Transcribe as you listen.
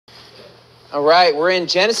All right, we're in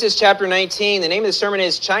Genesis chapter 19. The name of the sermon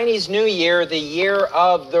is Chinese New Year, the Year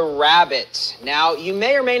of the Rabbit. Now, you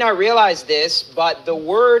may or may not realize this, but the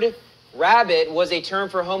word rabbit was a term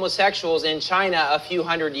for homosexuals in China a few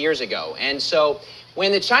hundred years ago. And so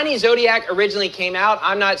when the Chinese zodiac originally came out,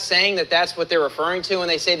 I'm not saying that that's what they're referring to when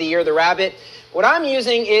they say the Year of the Rabbit. What I'm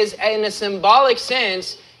using is, in a symbolic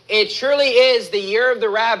sense, it truly is the Year of the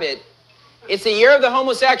Rabbit. It's the year of the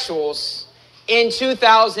homosexuals in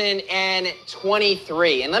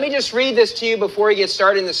 2023. And let me just read this to you before we get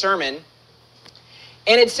started in the sermon.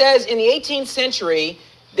 And it says, in the 18th century,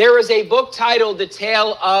 there was a book titled The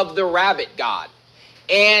Tale of the Rabbit God.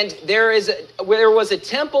 And there was a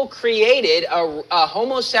temple created, a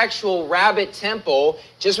homosexual rabbit temple,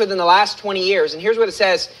 just within the last 20 years. And here's what it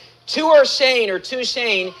says. Tu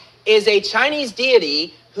Shane is a Chinese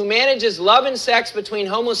deity who manages love and sex between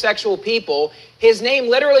homosexual people. His name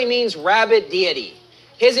literally means rabbit deity.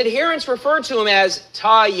 His adherents refer to him as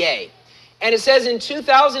Ta Ye. And it says in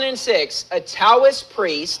 2006, a Taoist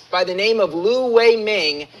priest by the name of Lu Wei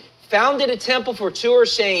Ming founded a temple for Tu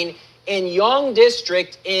Shane in Yong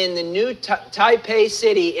District in the new Taipei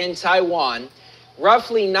city in Taiwan.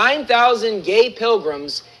 Roughly 9,000 gay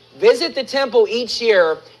pilgrims visit the temple each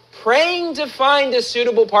year, praying to find a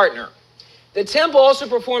suitable partner. The temple also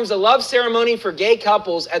performs a love ceremony for gay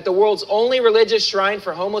couples at the world's only religious shrine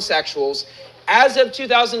for homosexuals. As of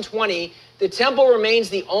 2020, the temple remains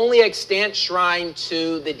the only extant shrine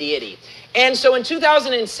to the deity. And so in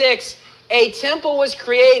 2006, a temple was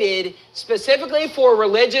created specifically for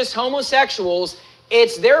religious homosexuals.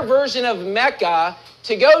 It's their version of Mecca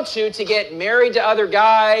to go to get married to other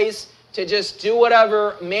guys, to just do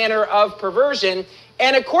whatever manner of perversion.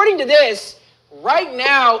 And according to this, right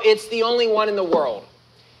now, it's the only one in the world.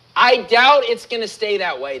 I doubt it's going to stay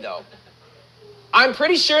that way, though. I'm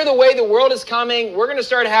pretty sure the way the world is coming, we're going to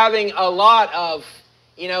start having a lot of,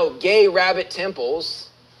 gay rabbit temples.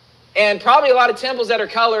 And probably a lot of temples that are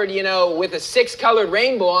colored, with a 6-colored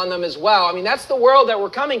rainbow on them as well. I mean, that's the world that we're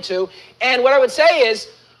coming to. And what I would say is,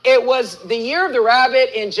 it was the year of the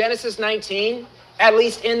rabbit in Genesis 19, at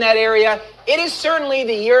least in that area. It is certainly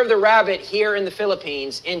the year of the rabbit here in the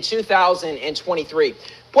Philippines in 2023.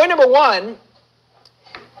 Point number one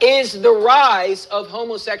is the rise of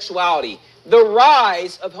homosexuality. The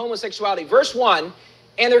rise of homosexuality. Verse 1,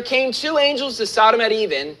 and there came 2 angels to Sodom at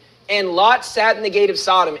even, and Lot sat in the gate of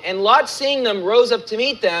Sodom. And Lot, seeing them, rose up to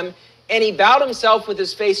meet them, and he bowed himself with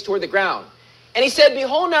his face toward the ground. And he said,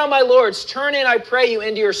 Behold now, my lords, turn in, I pray you,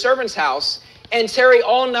 into your servant's house, and tarry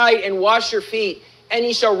all night, and wash your feet, and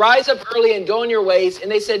ye shall rise up early and go in your ways. And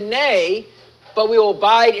they said, Nay, but we will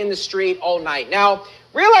abide in the street all night. Now,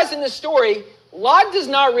 realize in this story, Lot does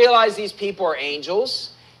not realize these people are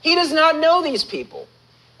angels. He does not know these people.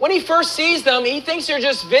 When he first sees them, he thinks they're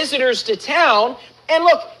just visitors to town. And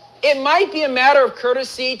look, it might be a matter of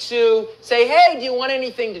courtesy to say, hey, do you want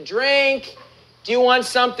anything to drink? Do you want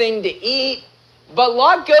something to eat? But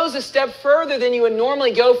Lot goes a step further than you would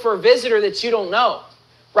normally go for a visitor that you don't know.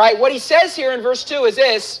 Right? What he says here in verse 2 is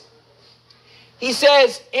this. He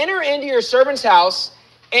says, enter into your servant's house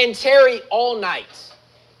and tarry all night.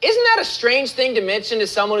 Isn't that a strange thing to mention to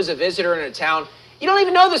someone who's a visitor in a town? You don't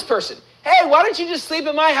even know this person. Hey, why don't you just sleep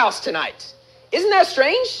at my house tonight? Isn't that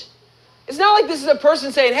strange? It's not like this is a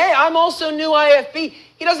person saying, hey, I'm also new IFB.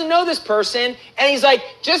 He doesn't know this person. And he's like,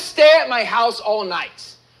 just stay at my house all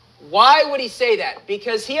night. Why would he say that?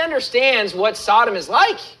 Because he understands what Sodom is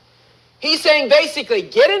like. He's saying basically,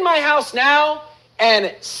 get in my house now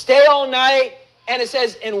and stay all night. And it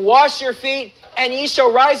says, and wash your feet, and ye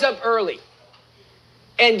shall rise up early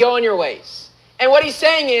and go in your ways. And what he's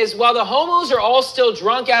saying is, while the homos are all still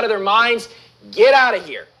drunk out of their minds, get out of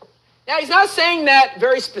here. Now, he's not saying that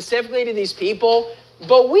very specifically to these people,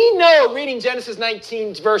 but we know, reading Genesis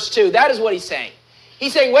 19, verse 2, that is what he's saying.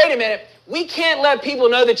 He's saying, wait a minute, we can't let people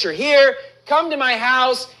know that you're here. Come to my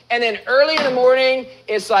house. And then early in the morning,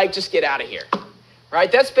 it's like, just get out of here,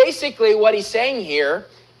 right? That's basically what he's saying here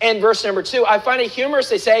in verse number 2. I find it humorous.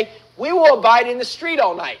 They say, we will abide in the street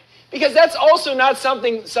all night, because that's also not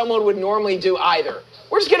something someone would normally do either.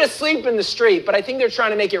 We're just going to sleep in the street, but I think they're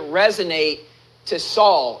trying to make it resonate to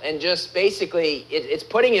Saul, and just basically it's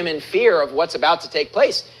putting him in fear of what's about to take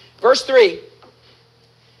place. Verse 3,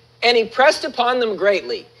 and he pressed upon them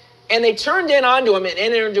greatly. And they turned in unto him and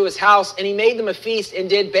entered into his house, and he made them a feast and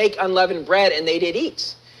did bake unleavened bread, and they did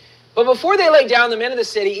eat. But before they lay down, the men of the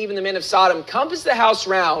city, even the men of Sodom, compassed the house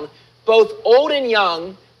round, both old and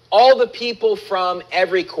young, all the people from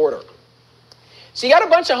every quarter. So you got a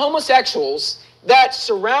bunch of homosexuals that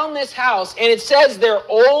surround this house, and it says they're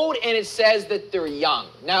old and it says that they're young.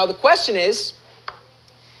 Now the question is,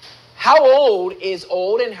 how old is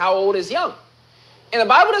old and how old is young? And the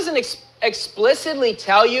Bible doesn't explicitly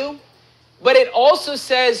tell you, but it also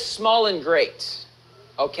says small and great,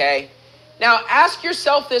 okay? Now, ask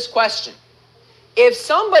yourself this question. If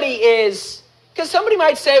somebody is, because somebody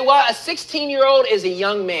might say, well, a 16-year-old is a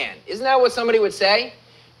young man. Isn't that what somebody would say?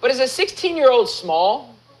 But is a 16-year-old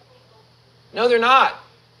small? No, they're not.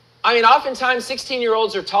 I mean, oftentimes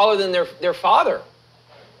 16-year-olds are taller than their father.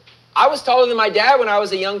 I was taller than my dad when I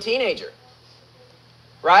was a young teenager,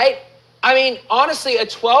 right? I mean, honestly, a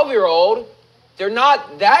 12-year-old, they're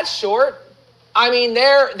not that short. I mean,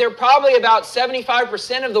 they're probably about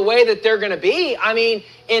 75% of the way that they're going to be. I mean,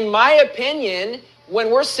 in my opinion, when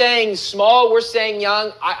we're saying small, we're saying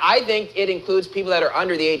young, I think it includes people that are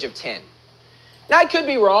under the age of 10. Now, I could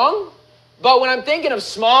be wrong, but when I'm thinking of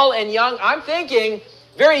small and young, I'm thinking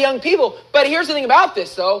very young people. But here's the thing about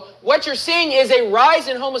this, though. What you're seeing is a rise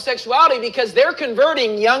in homosexuality because they're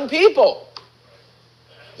converting young people.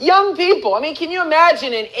 Young people. I mean, can you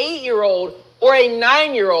imagine an 8-year-old or a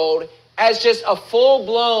 9-year-old as just a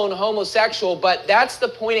full-blown homosexual? But that's the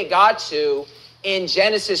point it got to in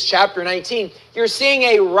Genesis chapter 19. You're seeing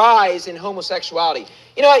a rise in homosexuality.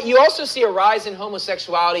 You know what? You also see a rise in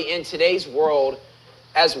homosexuality in today's world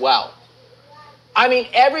as well. I mean,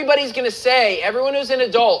 everybody's going to say, everyone who's an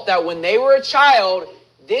adult, that when they were a child,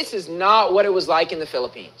 this is not what it was like in the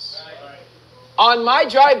Philippines. On my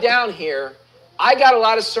drive down here, I got a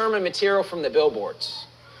lot of sermon material from the billboards.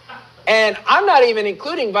 And I'm not even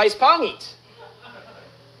including Vice Pangit.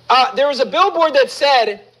 There was a billboard that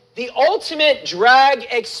said, the ultimate drag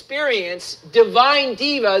experience, divine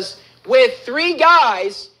divas, with 3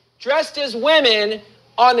 guys dressed as women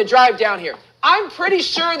on the drive down here. I'm pretty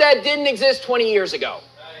sure that didn't exist 20 years ago.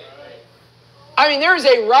 I mean, there is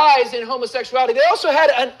a rise in homosexuality. They also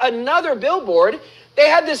had another billboard. They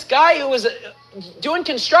had this guy who was doing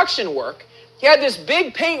construction work. He had this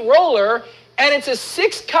big paint roller, and it's a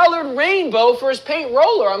 6-colored rainbow for his paint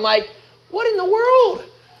roller. I'm like, what in the world?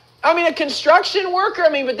 I mean, a construction worker? I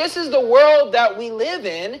mean, but this is the world that we live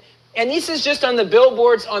in, and this is just on the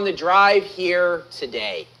billboards on the drive here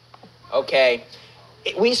today, okay?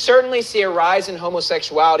 We certainly see a rise in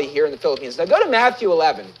homosexuality here in the Philippines. Now go to Matthew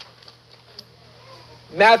 11.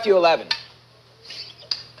 Matthew 11.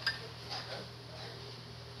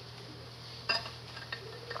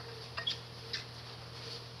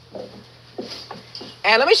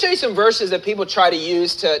 And let me show you some verses that people try to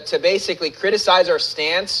use to basically criticize our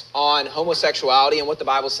stance on homosexuality and what the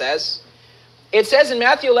Bible says. It says in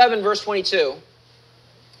Matthew 11, verse 22,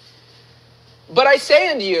 but I say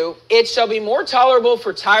unto you, it shall be more tolerable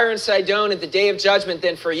for Tyre and Sidon at the day of judgment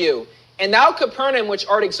than for you. And thou, Capernaum, which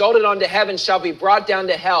art exalted unto heaven, shall be brought down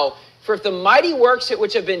to hell. For if the mighty works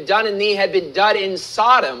which have been done in thee had been done in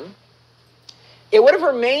Sodom, it would have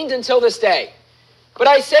remained until this day. But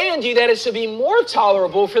I say unto you that it shall be more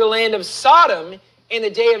tolerable for the land of Sodom in the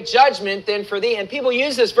day of judgment than for thee. And people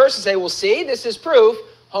use this verse and say, well, see, this is proof.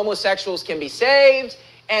 Homosexuals can be saved,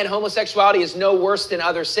 and homosexuality is no worse than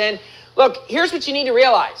other sin. Look, here's what you need to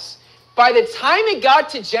realize. By the time it got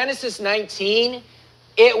to Genesis 19,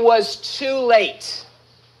 it was too late.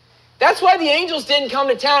 That's why the angels didn't come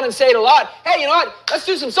to town and say to Lot, hey, you know what? Let's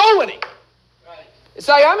do some soul winning. Right. It's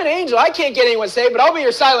like, I'm an angel. I can't get anyone saved, but I'll be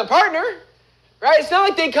your silent partner. Right? It's not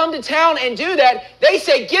like they come to town and do that. They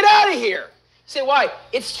say, get out of here. You say, why?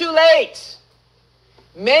 It's too late.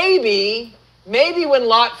 Maybe when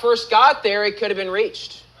Lot first got there, it could have been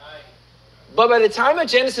reached. But by the time of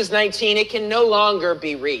Genesis 19, it can no longer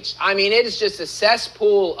be reached. I mean, it is just a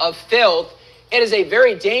cesspool of filth. It is a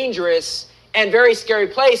very dangerous and very scary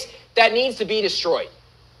place that needs to be destroyed.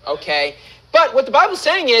 Okay? But what the Bible's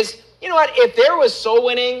saying is, you know what? If there was soul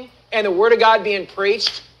winning and the Word of God being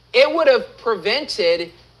preached, it would have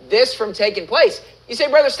prevented this from taking place. You say,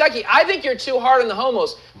 Brother Stucky, I think you're too hard on the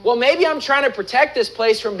homos. Well, maybe I'm trying to protect this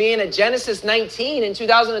place from being a Genesis 19 in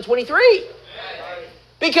 2023.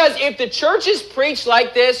 Because if the churches preach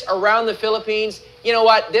like this around the Philippines, you know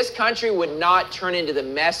what? This country would not turn into the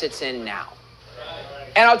mess it's in now.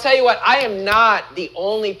 And I'll tell you what, I am not the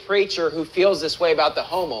only preacher who feels this way about the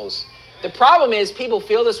homos. The problem is people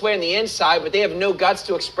feel this way on the inside, but they have no guts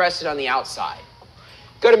to express it on the outside.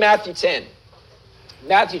 Go to Matthew 10.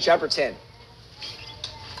 Matthew chapter 10.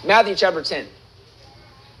 Matthew chapter 10.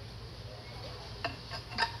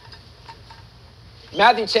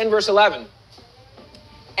 Matthew 10, verse 11.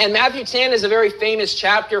 And Matthew 10 is a very famous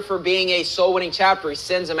chapter for being a soul-winning chapter. He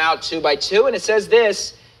sends them out 2 by 2. And it says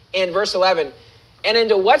this in verse 11. And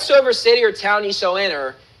into whatsoever city or town ye shall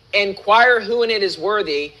enter, inquire who in it is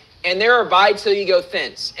worthy, and there abide till ye go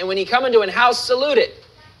thence. And when ye come into an house, salute it.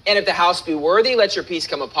 And if the house be worthy, let your peace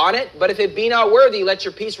come upon it. But if it be not worthy, let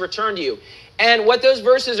your peace return to you. And what those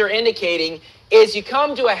verses are indicating is you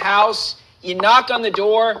come to a house, you knock on the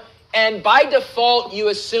door, and by default, you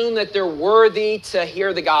assume that they're worthy to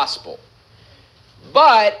hear the gospel.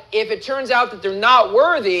 But if it turns out that they're not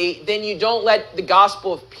worthy, then you don't let the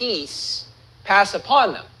gospel of peace pass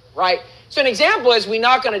upon them, right? So an example is we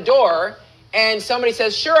knock on a door, and somebody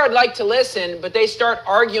says, sure, I'd like to listen, but they start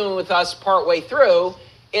arguing with us partway through.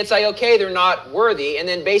 It's like, okay, they're not worthy. And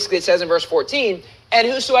then basically it says in verse 14, and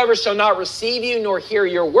whosoever shall not receive you nor hear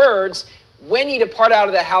your words, when ye depart out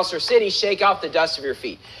of the house or city, shake off the dust of your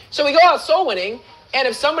feet. So we go out soul winning, and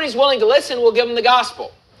if somebody's willing to listen, we'll give them the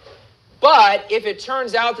gospel. But if it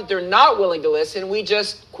turns out that they're not willing to listen, we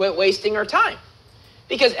just quit wasting our time.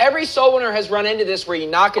 Because every soul winner has run into this where you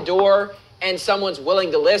knock a door and someone's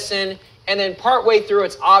willing to listen, and then partway through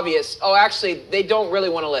it's obvious, oh, actually, they don't really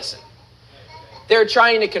want to listen. They're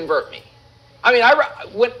trying to convert me. I mean,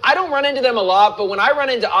 I don't run into them a lot, but when I run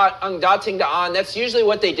into ang dating daan, that's usually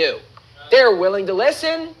what they do. They're willing to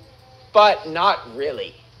listen, but not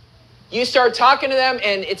really. You start talking to them,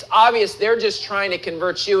 and it's obvious they're just trying to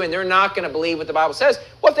convert you, and they're not going to believe what the Bible says.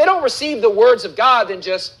 Well, if they don't receive the words of God, then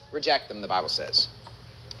just reject them, the Bible says.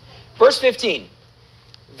 Verse 15,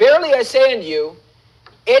 verily I say unto you,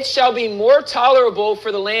 it shall be more tolerable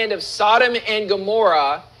for the land of Sodom and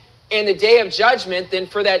Gomorrah in the day of judgment than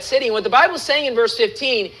for that city. And what the Bible is saying in verse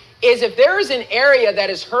 15 is if there is an area that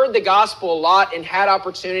has heard the gospel a lot and had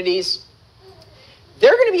opportunities,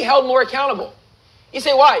 they're going to be held more accountable. You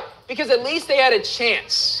say, why? Because at least they had a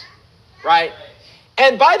chance, right?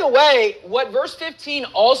 And by the way, what verse 15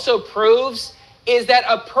 also proves is that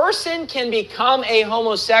a person can become a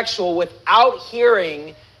homosexual without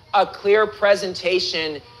hearing a clear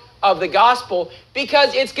presentation of the gospel,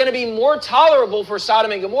 because it's going to be more tolerable for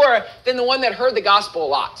Sodom and Gomorrah than the one that heard the gospel a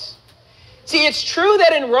lot. See, it's true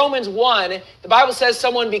that in Romans 1, the Bible says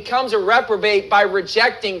someone becomes a reprobate by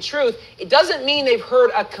rejecting truth. It doesn't mean they've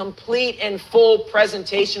heard a complete and full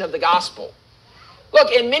presentation of the gospel.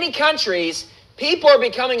 Look, in many countries, people are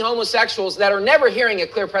becoming homosexuals that are never hearing a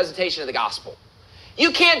clear presentation of the gospel.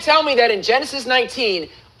 You can't tell me that in Genesis 19,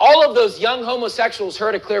 all of those young homosexuals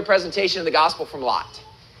heard a clear presentation of the gospel from Lot.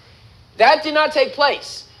 That did not take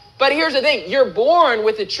place. But here's the thing. You're born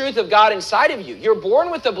with the truth of God inside of you. You're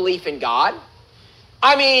born with a belief in God.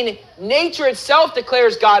 I mean, nature itself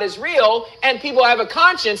declares God is real, and people have a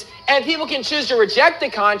conscience, and people can choose to reject the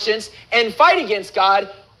conscience and fight against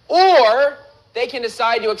God, or they can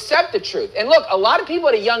decide to accept the truth. And look, a lot of people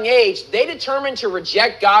at a young age, they determine to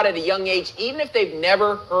reject God at a young age, even if they've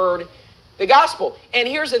never heard the gospel. And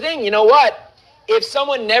here's the thing. You know what? If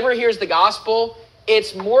someone never hears the gospel,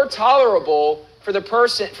 it's more tolerable for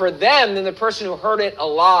them than the person who heard it a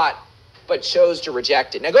lot but chose to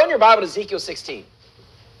reject it. Now go in your Bible to Ezekiel 16.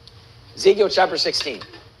 Ezekiel chapter 16.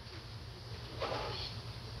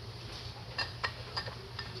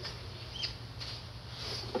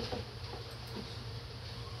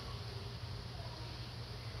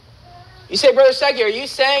 You say, Brother Stucky, are you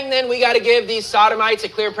saying then we got to give these sodomites a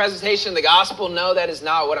clear presentation of the gospel? No, that is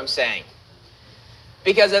not what I'm saying.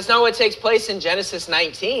 Because that's not what takes place in Genesis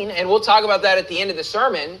 19, and we'll talk about that at the end of the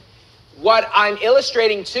sermon. What I'm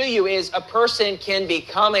illustrating to you is a person can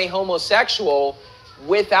become a homosexual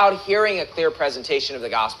without hearing a clear presentation of the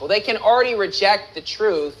gospel. They can already reject the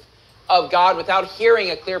truth of God without hearing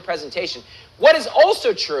a clear presentation. What is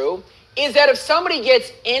also true is that if somebody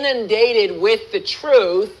gets inundated with the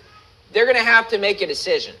truth, they're going to have to make a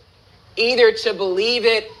decision, either to believe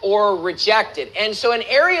it or reject it. And so in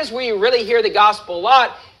areas where you really hear the gospel a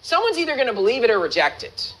lot, someone's either going to believe it or reject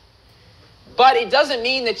it. But it doesn't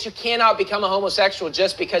mean that you cannot become a homosexual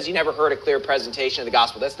just because you never heard a clear presentation of the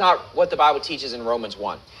gospel. That's not what the Bible teaches in Romans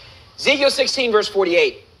 1. Ezekiel 16, verse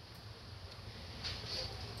 48.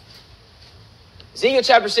 Ezekiel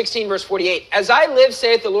chapter 16, verse 48. As I live,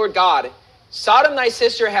 saith the Lord God, Sodom thy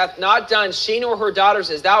sister hath not done, she nor her daughters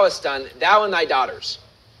as thou hast done, thou and thy daughters.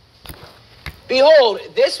 Behold,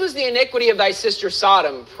 this was the iniquity of thy sister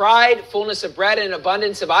Sodom. Pride, fullness of bread, and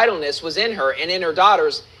abundance of idleness was in her and in her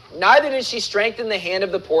daughters. Neither did she strengthen the hand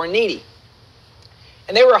of the poor and needy.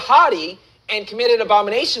 And they were haughty and committed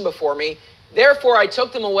abomination before me. Therefore I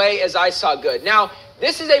took them away as I saw good. Now,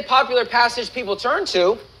 this is a popular passage people turn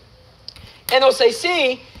to. And they'll say,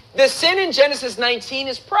 see, the sin in Genesis 19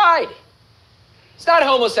 is pride. It's not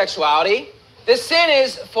homosexuality. The sin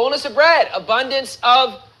is fullness of bread, abundance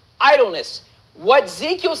of idleness. What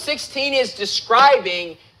Ezekiel 16 is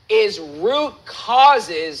describing is root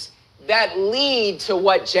causes that lead to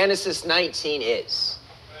what Genesis 19 is.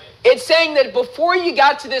 It's saying that before you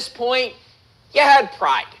got to this point, you had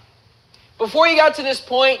pride. Before you got to this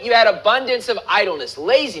point, you had abundance of idleness,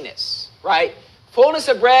 laziness, right? Fullness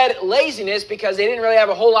of bread, laziness, because they didn't really have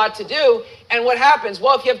a whole lot to do. And what happens?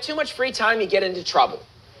 Well, if you have too much free time, you get into trouble,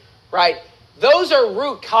 right? Those are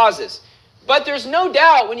root causes. But there's no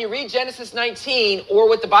doubt when you read Genesis 19 or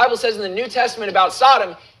what the Bible says in the New Testament about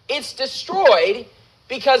Sodom, it's destroyed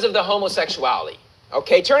because of the homosexuality.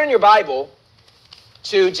 Okay, turn in your Bible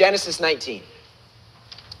to Genesis 19.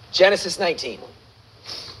 Genesis 19.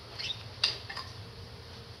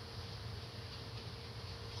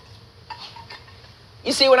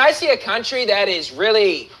 You see, when I see a country that is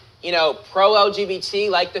really, pro-LGBT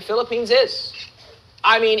like the Philippines is,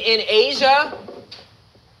 I mean, in Asia,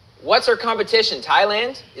 what's our competition?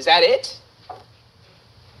 Thailand? Is that it?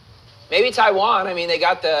 Maybe Taiwan. I mean, they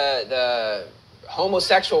got the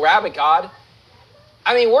homosexual rabbit god.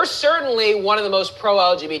 I mean, we're certainly one of the most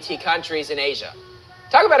pro-LGBT countries in Asia.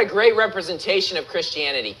 Talk about a great representation of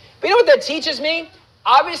Christianity. But you know what that teaches me?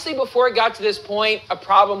 Obviously, before it got to this point, a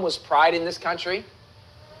problem was pride in this country.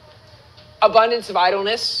 Abundance of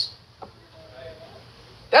idleness.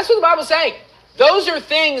 That's what the Bible's saying. Those are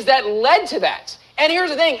things that led to that. And here's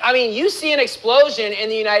the thing. I mean, you see an explosion in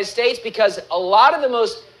the United States because a lot of the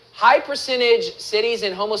most high percentage cities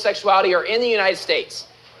in homosexuality are in the United States.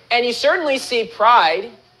 And you certainly see pride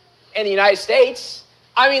in the United States.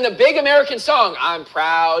 I mean, the big American song, I'm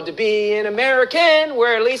proud to be an American,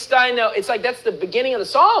 where at least I know. It's like that's the beginning of the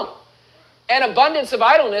song. And abundance of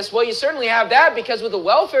idleness, well, you certainly have that because with the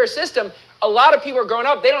welfare system, a lot of people are growing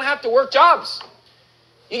up, they don't have to work jobs.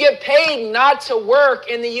 You get paid not to work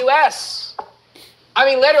in the U.S. I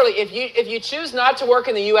mean, literally, if you choose not to work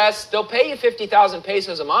in the U.S., they'll pay you 50,000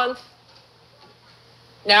 pesos a month.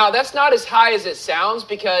 Now, that's not as high as it sounds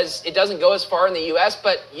because it doesn't go as far in the U.S.,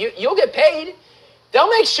 but you'll get paid. They'll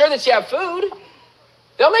make sure that you have food.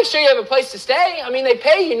 They'll make sure you have a place to stay. I mean, they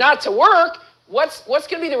pay you not to work. What's going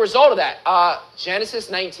to be the result of that? Genesis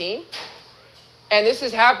 19. And this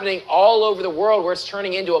is happening all over the world where it's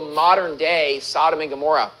turning into a modern day Sodom and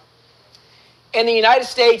Gomorrah. In the United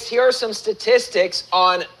States, here are some statistics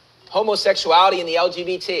on homosexuality and the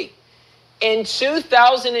LGBT. In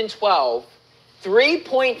 2012,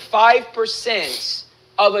 3.5%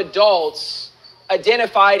 of adults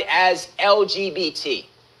identified as LGBT,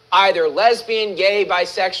 either lesbian, gay,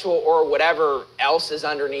 bisexual, or whatever else is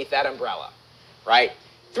underneath that umbrella, right?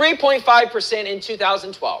 3.5% in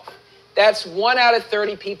 2012. That's 1 out of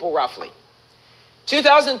 30 people roughly.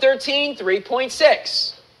 2013,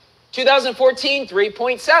 3.6. 2014,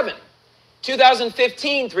 3.7.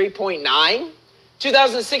 2015, 3.9.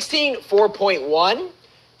 2016, 4.1.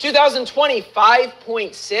 2020,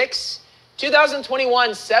 5.6. 2021,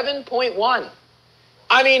 7.1.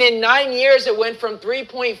 I mean, in 9 years, it went from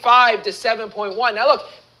 3.5 to 7.1. Now, look,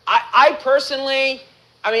 I personally,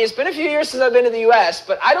 it's been a few years since I've been to the U.S.,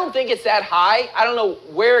 but I don't think it's that high. I don't know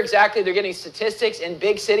where exactly they're getting statistics. In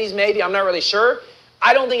big cities, maybe. I'm not really sure.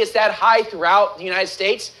 I don't think it's that high throughout the United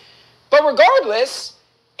States. But regardless,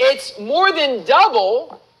 it's more than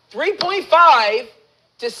double, 3.5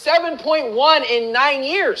 to 7.1 in 9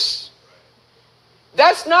 years.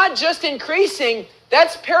 That's not just increasing,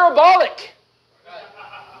 that's parabolic.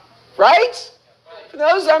 Right? For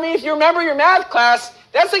those, if you remember your math class,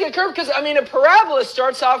 that's like a curve because, a parabola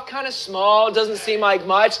starts off kind of small, doesn't seem like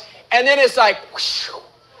much, and then it's like, whoosh.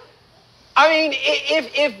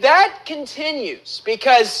 If that continues,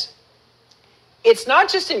 because it's not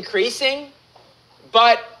just increasing,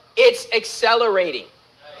 but it's accelerating.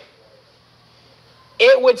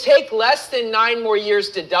 It would take less than 9 more years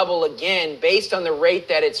to double again based on the rate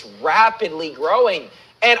that it's rapidly growing.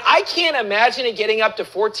 And I can't imagine it getting up to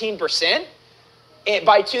 14%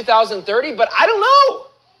 by 2030, but I don't know.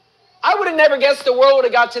 I would have never guessed the world would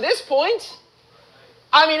have got to this point.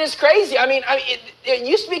 It's crazy. It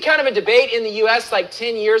used to be kind of a debate in the U.S. like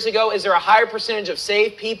 10 years ago. Is there a higher percentage of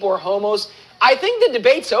saved people or homos? I think the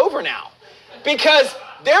debate's over now because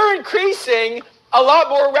they're increasing a lot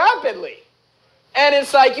more rapidly. And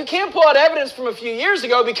it's like you can't pull out evidence from a few years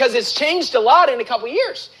ago because it's changed a lot in a couple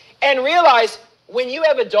years. And realize when you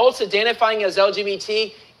have adults identifying as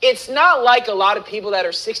LGBT, it's not like a lot of people that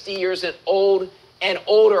are 60 years and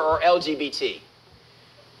older are LGBT.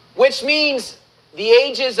 Which means the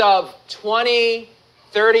ages of 20,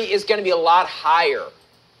 30 is going to be a lot higher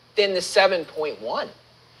than the 7.1.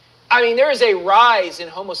 There is a rise in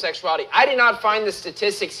homosexuality. I did not find the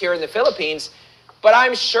statistics here in the Philippines, but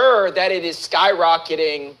I'm sure that it is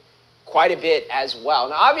skyrocketing quite a bit as well.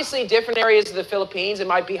 Now, obviously, different areas of the Philippines, it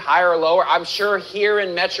might be higher or lower. I'm sure here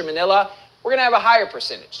in Metro Manila, we're going to have a higher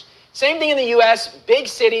percentage. Same thing in the U.S. Big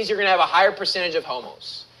cities, you're going to have a higher percentage of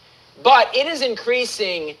homos. but it is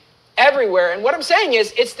increasing everywhere. And what I'm saying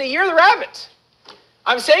is, it's the year of the rabbit.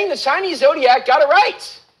 I'm saying the Chinese zodiac got it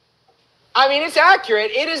right. I mean, it's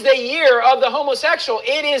accurate. It is the year of the homosexual.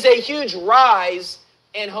 It is a huge rise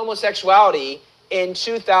in homosexuality in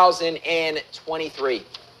 2023.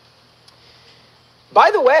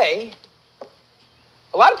 By the way,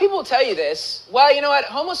 a lot of people will tell you this. Well, you know what?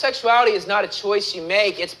 Homosexuality is not a choice you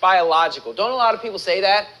make. It's biological. Don't a lot of people say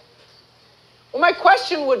that? Well, my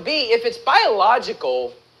question would be, if it's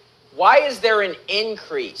biological, why is there an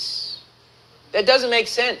increase? That doesn't make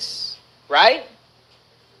sense, right?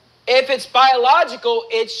 If it's biological,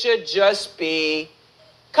 it should just be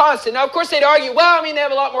constant. Now, of course, they'd argue, well, I mean, they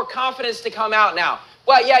have a lot more confidence to come out now.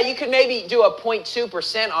 Well, yeah, you could maybe do a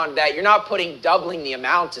 0.2% on that. You're not doubling the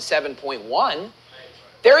amount to 7.1.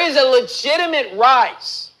 There is a legitimate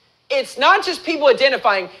rise. It's not just people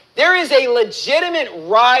identifying. There is a legitimate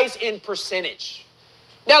rise in percentage.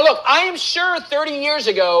 Now, look, I am sure 30 years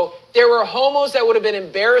ago, there were homos that would have been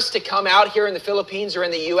embarrassed to come out here in the Philippines or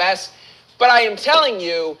in the U.S., but I am telling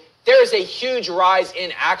you, there is a huge rise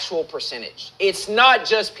in actual percentage. It's not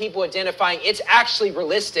just people identifying. It's actually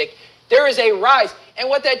realistic. There is a rise. And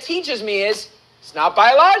what that teaches me is it's not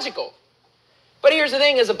biological. But here's the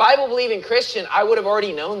thing. As a Bible-believing Christian, I would have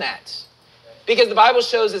already known that. Because the Bible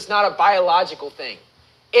shows it's not a biological thing.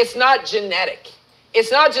 It's not genetic.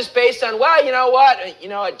 It's not just based on, well, you know what? You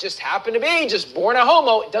know, it just happened to be just born a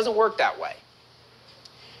homo. It doesn't work that way.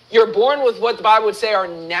 You're born with what the Bible would say are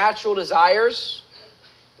natural desires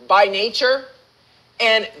by nature,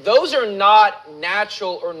 and those are not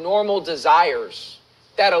natural or normal desires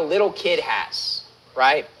that a little kid has,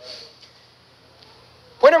 right?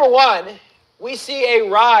 Point number one, we see a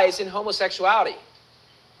rise in homosexuality.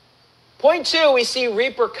 Point two, we see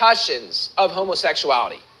repercussions of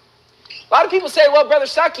homosexuality. A lot of people say, well, Brother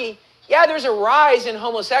Stucky, yeah, there's a rise in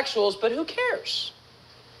homosexuals, but who cares?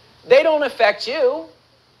 They don't affect you.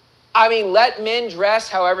 I mean, let men dress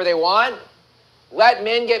however they want. Let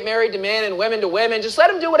men get married to men and women to women. Just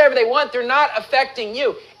let them do whatever they want. They're not affecting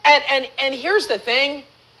you. And here's the thing.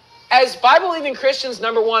 As Bible-believing Christians,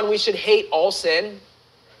 number one, we should hate all sin.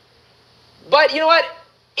 But you know what?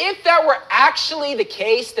 If that were actually the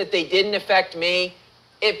case that they didn't affect me,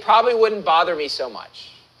 it probably wouldn't bother me so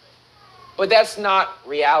much. But that's not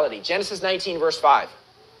reality. Genesis 19, verse 5.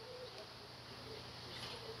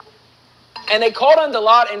 And they called unto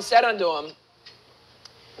Lot and said unto him,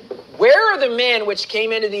 where are the men which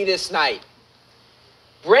came into thee this night?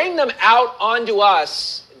 Bring them out unto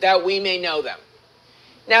us that we may know them.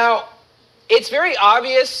 Now, it's very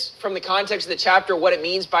obvious from the context of the chapter what it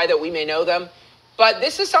means by that we may know them. But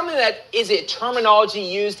this is something that is a terminology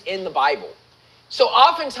used in the Bible. So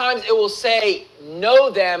oftentimes it will say know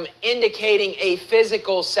them, indicating a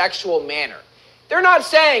physical, sexual manner. They're not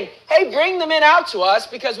saying, hey, bring the men out to us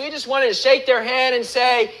because we just wanted to shake their hand and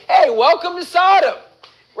say, hey, welcome to Sodom.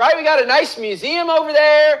 Right? We got a nice museum over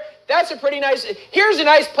there. That's a pretty nice, here's a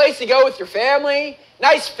nice place to go with your family.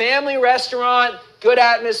 Nice family restaurant, good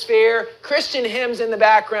atmosphere, Christian hymns in the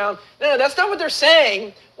background. No, that's not what they're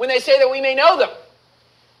saying when they say that we may know them.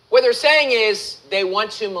 What they're saying is they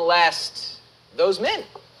want to molest those men.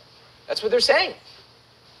 That's what they're saying.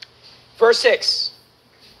 Verse 6.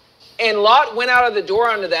 And Lot went out of the door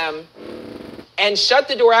unto them and shut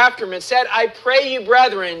the door after him and said, I pray you,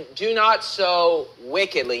 brethren, do not so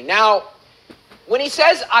wickedly. Now, when he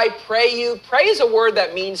says, I pray you, pray is a word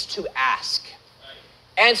that means to ask.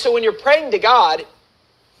 And so when you're praying to God,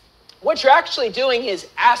 what you're actually doing is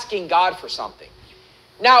asking God for something.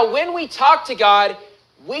 Now, when we talk to God,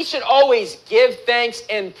 we should always give thanks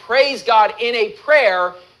and praise God in a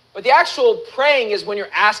prayer, but the actual praying is when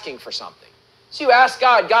you're asking for something. So you ask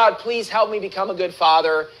God, God, please help me become a good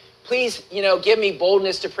father. Please, give me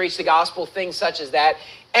boldness to preach the gospel, things such as that.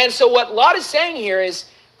 And so what Lot is saying here is,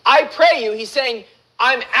 I pray you, he's saying,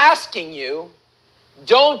 I'm asking you,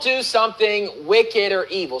 don't do something wicked or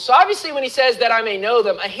evil. So obviously when he says that I may know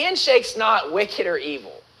them, a handshake's not wicked or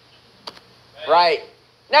evil. Right?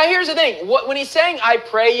 Now here's the thing. When he's saying I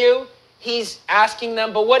pray you, he's asking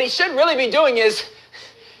them, but what he should really be doing is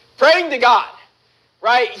praying to God.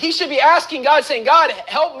 Right? He should be asking God, saying, God,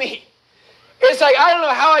 help me. It's like, I don't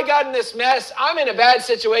know how I got in this mess. I'm in a bad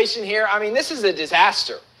situation here. I mean, this is a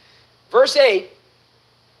disaster. Verse 8,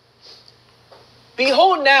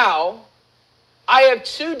 behold now, I have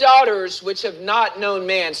two daughters which have not known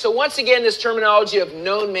man. So once again, this terminology of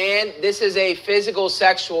known man, this is a physical,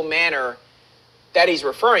 sexual manner that he's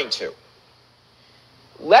referring to.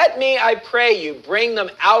 Let me, I pray you, bring them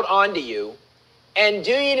out unto you, and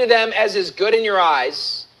do ye to them as is good in your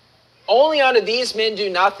eyes. Only unto these men do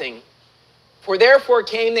nothing. For therefore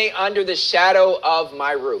came they under the shadow of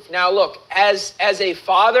my roof. Now look, as a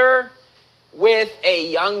father with a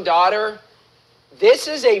young daughter, this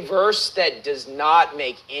is a verse that does not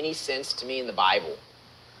make any sense to me in the Bible.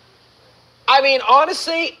 I mean,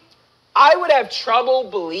 honestly, I would have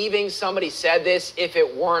trouble believing somebody said this if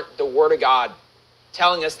it weren't the Word of God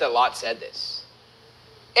telling us that Lot said this.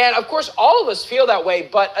 And of course, all of us feel that way,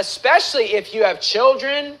 but especially if you have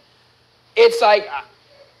children, it's like,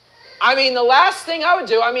 I mean, the last thing I would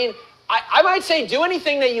do, I mean, I might say do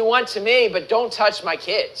anything that you want to me, but don't touch my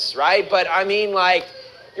kids, right? But I mean, like,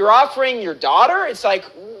 you're offering your daughter? It's like,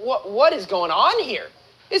 what is going on here?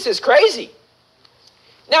 This is crazy.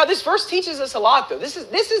 Now, this verse teaches us a lot, though. This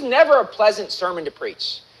is never a pleasant sermon to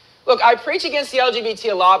preach. Look, I preach against the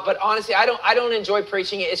LGBT a lot, but honestly, I don't enjoy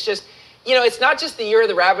preaching it. It's just, you know, it's not just the year of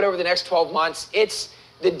the rabbit over the next 12 months. It's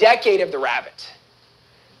the decade of the rabbit,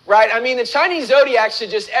 right? I mean, the Chinese zodiac should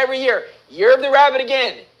just every year of the rabbit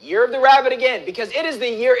again, year of the rabbit again, because it is the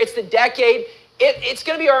year, it's the decade. It's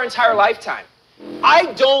going to be our entire lifetime.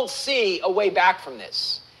 I don't see a way back from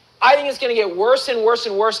this. I think it's going to get worse and worse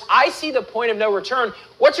and worse. I see the point of no return.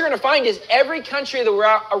 What you're going to find is every country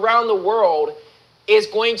around the world is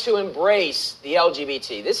going to embrace the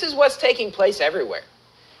LGBT. This is what's taking place everywhere.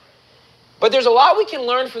 But there's a lot we can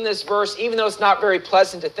learn from this verse, even though it's not very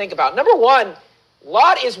pleasant to think about. Number one,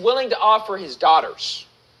 Lot is willing to offer his daughters.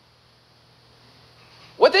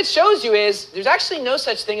 What that shows you is there's actually no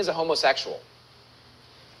such thing as a homosexual.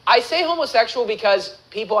 I say homosexual because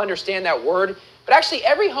people understand that word, but actually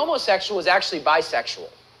every homosexual is actually bisexual.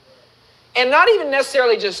 And not even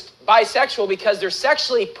necessarily just bisexual because they're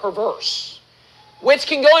sexually perverse, which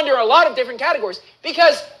can go under a lot of different categories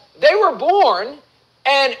because they were born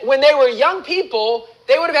and when they were young people,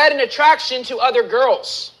 they would have had an attraction to other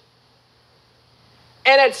girls.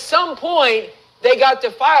 And at some point, they got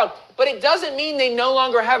defiled. But it doesn't mean they no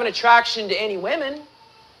longer have an attraction to any women.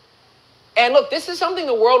 And look, this is something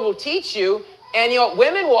the world will teach you. And, you know,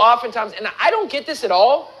 women will oftentimes, and I don't get this at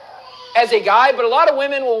all as a guy, but a lot of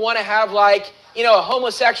women will want to have, like, you know, a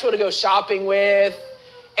homosexual to go shopping with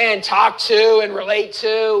and talk to and relate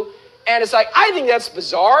to. And it's like, I think that's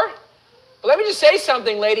bizarre. But let me just say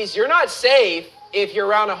something, ladies. You're not safe if you're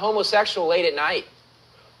around a homosexual late at night.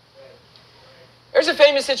 There's a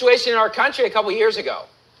famous situation in our country a couple years ago.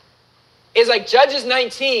 It's like Judges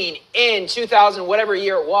 19 in 2000, whatever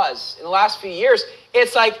year it was, in the last few years.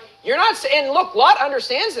 It's like, you're not, and look, Lot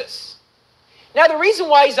understands this. Now, the reason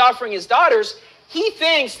why he's offering his daughters, he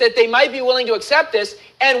thinks that they might be willing to accept this.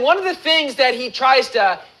 And one of the things that he tries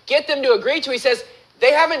to get them to agree to, he says,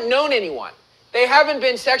 they haven't known anyone. They haven't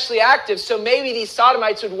been sexually active, so maybe these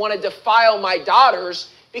sodomites would want to defile my daughters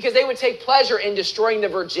because they would take pleasure in destroying the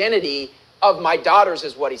virginity of my daughters,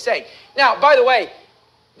 is what he's saying. Now, by the way,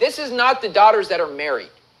 this is not the daughters that are married,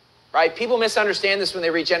 right? People misunderstand this when they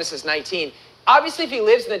read Genesis 19. Obviously, if he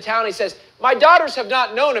lives in the town, he says, my daughters have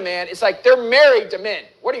not known a man. It's like they're married to men.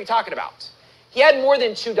 What are you talking about? He had more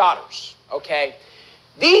than 2 daughters, okay?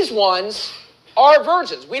 These ones are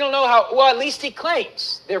virgins. We don't know how, well, at least he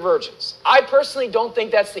claims they're virgins. I personally don't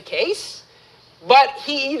think that's the case, but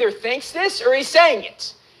he either thinks this or he's saying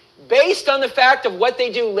it. Based on the fact of what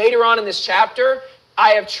they do later on in this chapter,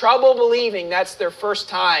 I have trouble believing that's their first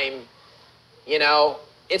time. You know,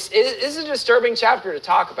 it's a disturbing chapter to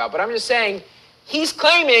talk about, but I'm just saying, he's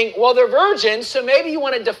claiming, well, they're virgins, so maybe you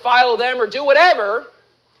want to defile them or do whatever,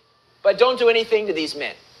 but don't do anything to these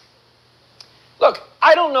men. Look,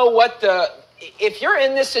 I don't know if you're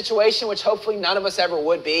in this situation, which hopefully none of us ever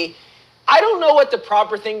would be, I don't know what the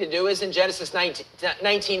proper thing to do is in Genesis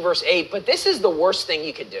 19 verse 8, but this is the worst thing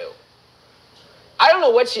you could do. I don't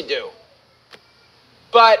know what you do.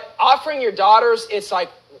 But offering your daughters, it's like,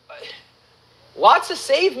 Lot's a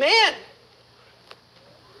saved man.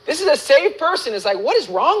 This is a saved person. It's like, what is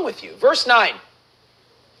wrong with you? Verse 9.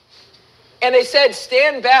 And they said,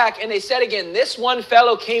 stand back. And they said again, this one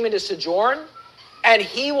fellow came into sojourn, and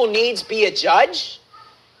he will needs be a judge.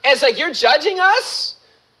 And it's like, you're judging us?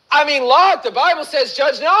 I mean, Lot, the Bible says,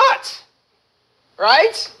 judge not.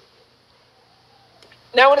 Right?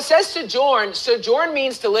 Now, when it says sojourn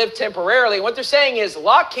means to live temporarily. What they're saying is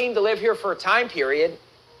Lot came to live here for a time period,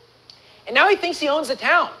 and now he thinks he owns the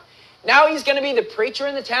town. Now he's going to be the preacher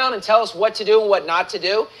in the town and tell us what to do and what not to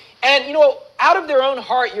do. And, you know, out of their own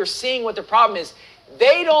heart, you're seeing what the problem is.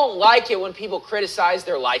 They don't like it when people criticize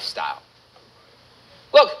their lifestyle.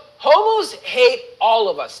 Look, homos hate all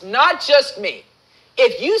of us, not just me.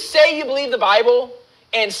 If you say you believe the Bible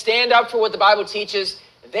and stand up for what the Bible teaches,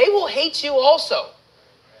 they will hate you also.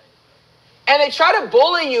 And they try to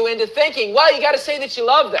bully you into thinking, well, you got to say that you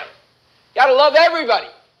love them. You got to love everybody.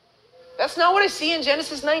 That's not what I see in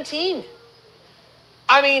Genesis 19.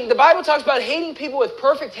 I mean, the Bible talks about hating people with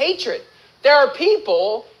perfect hatred. There are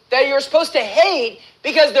people that you're supposed to hate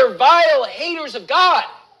because they're vile haters of God.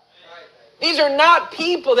 These are not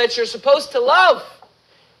people that you're supposed to love.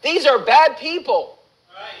 These are bad people.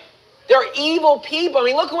 They're evil people. I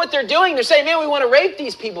mean, look at what they're doing. They're saying, man, we want to rape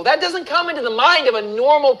these people. That doesn't come into the mind of a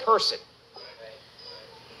normal person.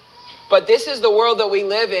 But this is the world that we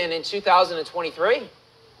live in 2023.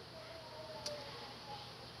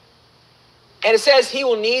 And it says, he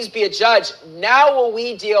will needs be a judge. Now will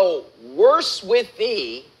we deal worse with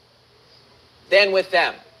thee than with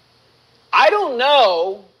them. I don't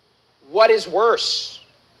know what is worse.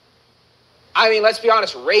 I mean, let's be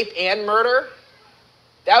honest, rape and murder,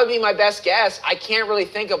 that would be my best guess. I can't really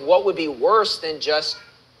think of what would be worse than just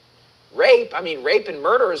rape. I mean, rape and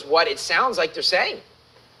murder is what it sounds like they're saying.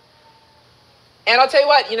 And I'll tell you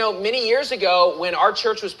what, many years ago when our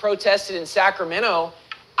church was protested in Sacramento,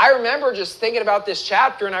 I remember just thinking about this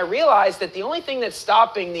chapter, and I realized that the only thing that's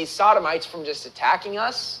stopping these sodomites from just attacking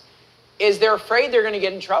us is they're afraid they're going to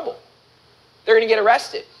get in trouble. They're going to get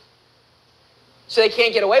arrested. So they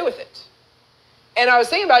can't get away with it. And I was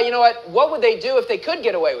thinking about, what would they do if they could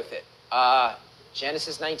get away with it?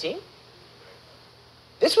 Genesis 19?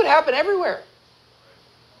 This would happen everywhere.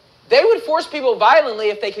 They would force people violently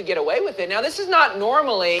if they could get away with it. Now, this is not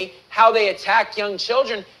normally how they attack young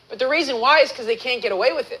children, but the reason why is because they can't get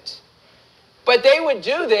away with it. But they would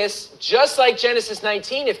do this just like Genesis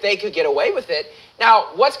 19 if they could get away with it. Now,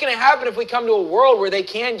 what's going to happen if we come to a world where they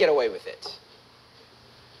can get away with it?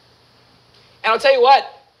 And I'll tell you what,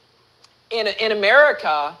 in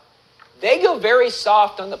America, they go very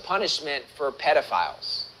soft on the punishment for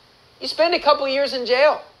pedophiles. You spend a couple years in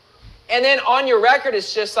jail. And then on your record,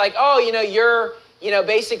 it's just like, oh, you're,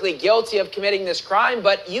 basically guilty of committing this crime,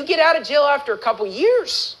 but you get out of jail after a couple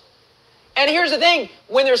years. And here's the thing,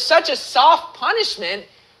 when there's such a soft punishment,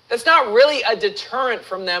 that's not really a deterrent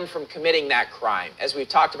from them from committing that crime, as we've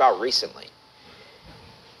talked about recently.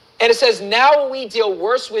 And it says, now will we deal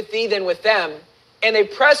worse with thee than with them. And they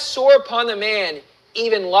pressed sore upon the man,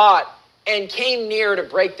 even Lot, and came near to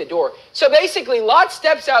break the door. So basically, Lot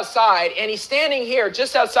steps outside, and he's standing here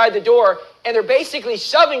just outside the door, and they're basically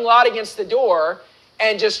shoving Lot against the door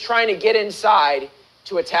and just trying to get inside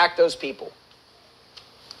to attack those people.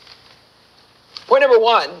 Point number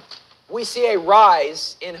one, we see a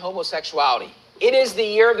rise in homosexuality. It is the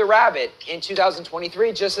year of the rabbit in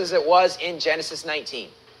 2023, just as it was in Genesis 19.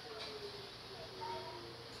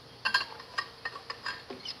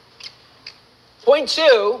 Point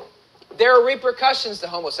two, there are repercussions to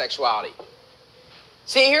homosexuality.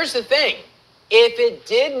 See, here's the thing. If it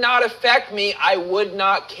did not affect me, I would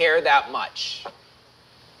not care that much.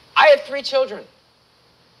 I have 3 children.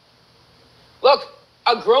 Look,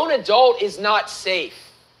 a grown adult is not safe,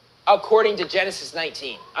 according to Genesis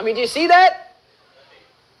 19. I mean, do you see that?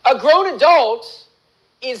 A grown adult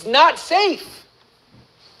is not safe.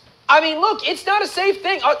 I mean, look, it's not a safe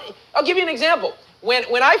thing. I'll give you an example.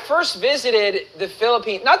 When I first visited the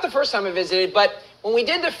Philippines, not the first time I visited, but when we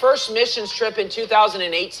did the first missions trip in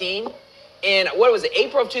 2018, in,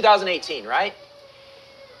 April of 2018, right?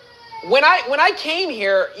 When I came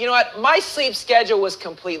here, my sleep schedule was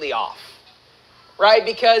completely off, right?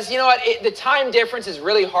 Because, the time difference is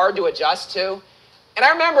really hard to adjust to. And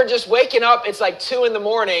I remember just waking up, it's like 2 in the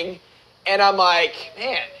morning, and I'm like,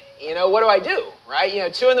 man, what do I do,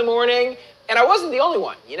 right? 2 in the morning. And I wasn't the only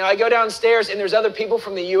one. I go downstairs and there's other people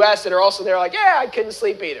from the U.S. that are also there like, yeah, I couldn't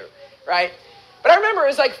sleep either, right? But I remember it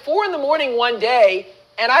was like 4 in the morning one day,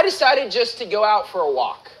 and I decided just to go out for a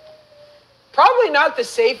walk. Probably not the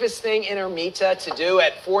safest thing in Ermita to do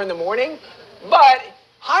at 4 in the morning, but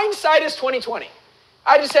hindsight is 20/20.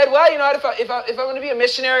 I just said, well, if I'm going to be a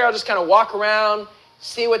missionary, I'll just kind of walk around,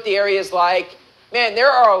 see what the area is like. Man,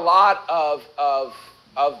 there are a lot of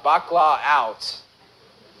bakla out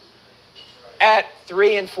at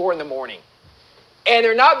 3 and 4 in the morning. And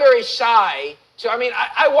they're not very shy. So,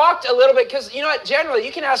 I walked a little bit because, generally,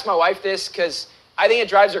 you can ask my wife this because I think it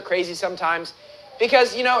drives her crazy sometimes.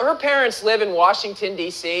 Because, her parents live in Washington,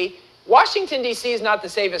 D.C. Washington, D.C. is not the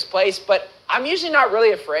safest place, but I'm usually not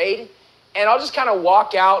really afraid. And I'll just kind of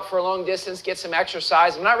walk out for a long distance, get some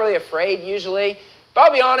exercise. I'm not really afraid usually. But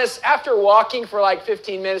I'll be honest, after walking for like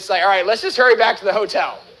 15 minutes, all right, let's just hurry back to the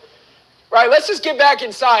hotel. Right, let's just get back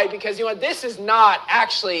inside because, this is not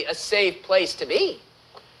actually a safe place to be.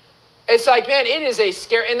 It's like, man, it is a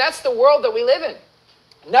scary, and that's the world that we live in.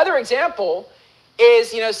 Another example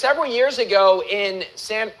is, several years ago in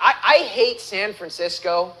I hate San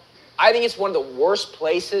Francisco. I think it's one of the worst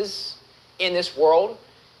places in this world,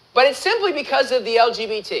 but it's simply because of the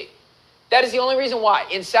LGBT. That is the only reason why.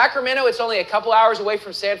 In Sacramento, it's only a couple hours away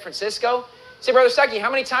from San Francisco. Say, Brother Stucky, how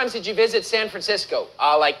many times did you visit San Francisco?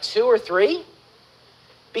 Like 2 or 3?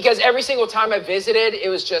 Because every single time I visited, it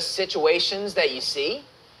was just situations that you see.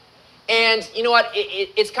 And you know what?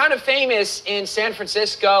 It's kind of famous in San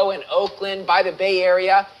Francisco and Oakland, by the Bay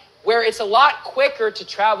Area, where it's a lot quicker to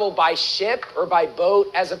travel by ship or by boat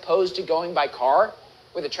as opposed to going by car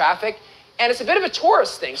with the traffic. And it's a bit of a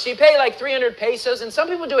tourist thing. So you pay like 300 pesos, and some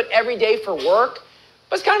people do it every day for work.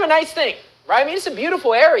 But it's kind of a nice thing, right? I mean, it's a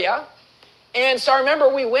beautiful area. And so I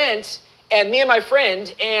remember we went, and me and my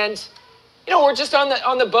friend, and you know, we're just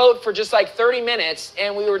on the boat for just like 30 minutes,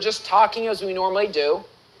 and we were just talking as we normally do.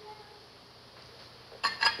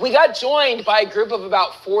 We got joined by a group of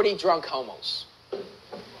about 40 drunk homos.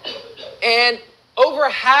 And over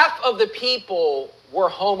half of the people were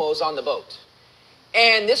homos on the boat.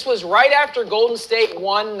 And this was right after Golden State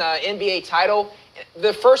won the NBA title,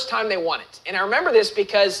 the first time they won it. And I remember this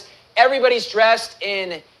because everybody's dressed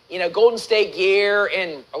in, you know, Golden State gear,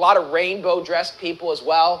 and a lot of rainbow dressed people as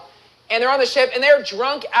well. And they're on the ship, and they're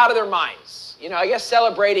drunk out of their minds. You know, I guess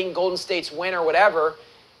celebrating Golden State's win or whatever.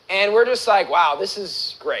 And we're just like, wow, this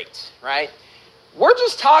is great, right? We're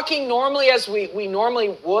just talking normally as we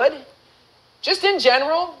normally would, just in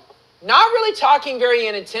general, not really talking very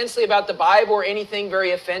intensely about the Bible or anything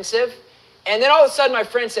very offensive. And then all of a sudden my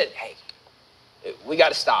friend said, hey, we got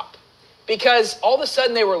to stop. Because all of a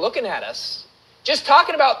sudden they were looking at us, just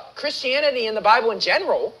talking about Christianity and the Bible in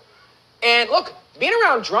general. And look, being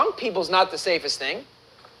around drunk people is not the safest thing.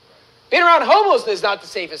 Being around homos is not the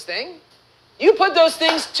safest thing. You put those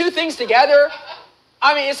things, 2 things together,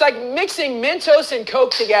 I mean, it's like mixing Mentos and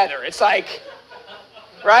Coke together. It's like,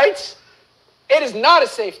 right? It is not a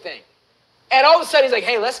safe thing. And all of a sudden he's like,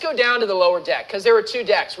 hey, let's go down to the lower deck. Because there were 2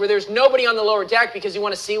 decks where there's nobody on the lower deck because you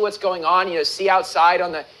want to see what's going on, you know, see outside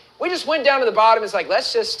on the... We just went down to the bottom. It's like,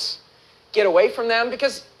 let's just get away from them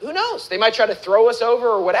because who knows? They might try to throw us over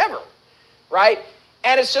or whatever, right?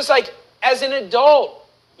 And it's just like, as an adult,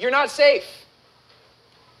 you're not safe.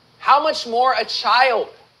 How much more a child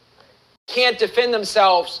can't defend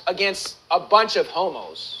themselves against a bunch of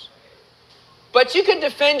homos? But you can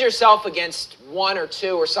defend yourself against 1 or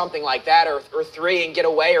 2 or something like that, or 3 and get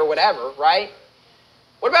away or whatever, right?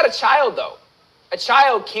 What about a child, though? A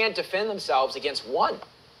child can't defend themselves against 1.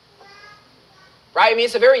 Right? I mean,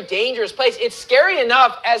 it's a very dangerous place. It's scary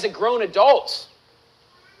enough as a grown adult.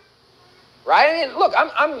 Right? I mean, look,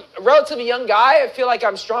 I'm a relatively young guy. I feel like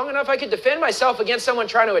I'm strong enough I could defend myself against someone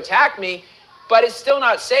trying to attack me, but it's still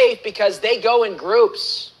not safe because they go in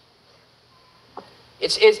groups.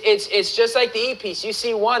 It's just like the E-piece. You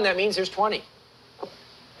see 1, that means there's 20.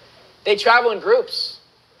 They travel in groups.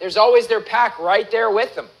 There's always their pack right there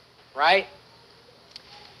with them, right?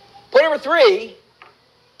 Point number 3,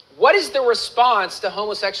 what is the response to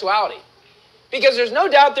homosexuality? Because there's no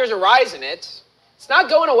doubt there's a rise in it. It's not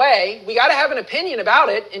going away. We got to have an opinion about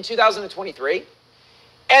it in 2023.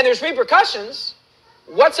 And there's repercussions.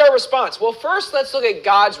 What's our response? Well, first, let's look at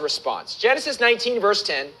God's response. Genesis 19, verse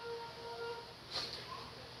 10.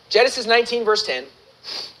 Genesis 19, verse 10.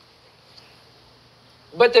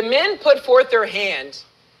 But the men put forth their hand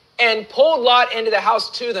and pulled Lot into the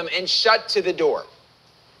house to them and shut to the door.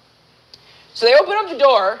 So they open up the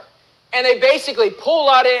door and they basically pull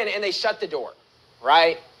Lot in and they shut the door,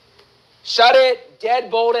 right? Shut it,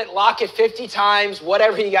 deadbolt it, lock it 50 times,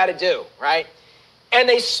 whatever you got to do, right? And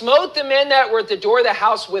they smote the men that were at the door of the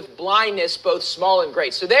house with blindness, both small and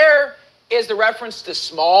great. So there is the reference to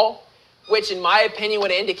small, which in my opinion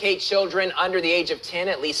would indicate children under the age of 10,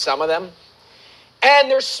 at least some of them.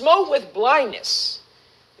 And they're smote with blindness.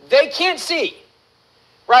 They can't see.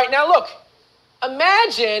 Right? Now look,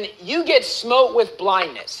 imagine you get smote with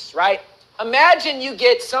blindness, right? Imagine you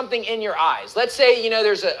get something in your eyes. Let's say, you know,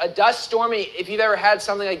 there's a dust storm, if you've ever had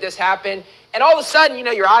something like this happen, and all of a sudden, you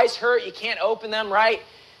know, your eyes hurt, you can't open them, right?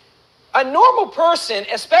 A normal person,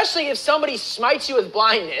 especially if somebody smites you with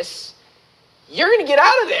blindness, you're going to get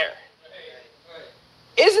out of there.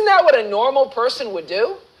 Isn't that what a normal person would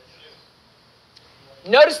do?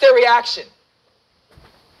 Notice their reaction.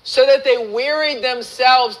 So that they wearied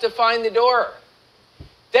themselves to find the door.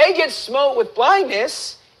 They get smote with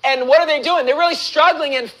blindness, and what are they doing? They're really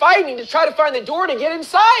struggling and fighting to try to find the door to get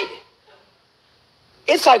inside.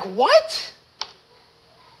 It's like, what?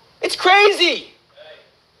 It's crazy.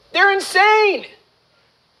 They're insane.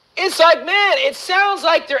 It's like, man, it sounds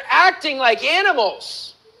like they're acting like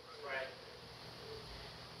animals.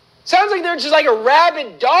 Sounds like they're just like a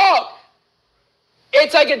rabid dog.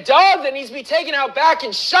 It's like a dog that needs to be taken out back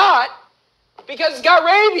and shot because it's got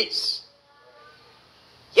rabies.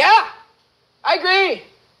 Yeah, I agree.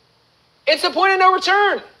 It's the point of no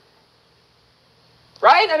return.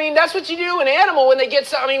 Right? I mean, that's what you do. An animal, when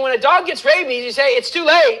when a dog gets rabies, you say, it's too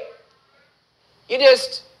late. You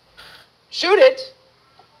just shoot it,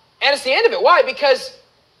 and it's the end of it. Why? Because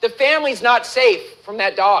the family's not safe from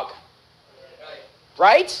that dog.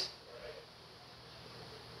 Right?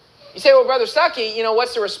 You say, well, Brother Stucky,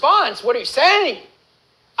 what's the response? What are you saying?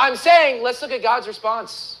 I'm saying, let's look at God's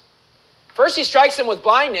response. First, he strikes him with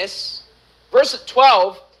blindness. Verse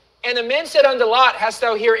 12, and the men said unto Lot, hast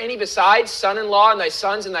thou here any besides son-in-law and thy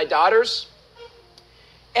sons and thy daughters?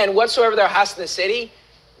 And whatsoever thou hast in the city,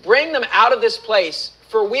 bring them out of this place,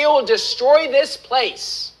 for we will destroy this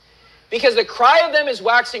place. Because the cry of them is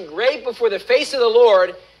waxing great before the face of the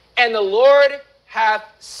Lord, and the Lord hath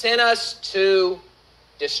sent us to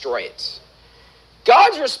destroy it.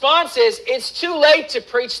 God's response is, it's too late to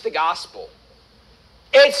preach the gospel.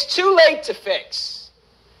 It's too late to fix.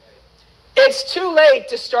 It's too late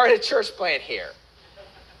to start a church plant here.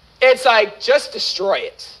 It's like, just destroy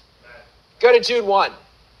it. Go to Jude 1.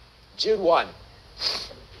 Jude 1.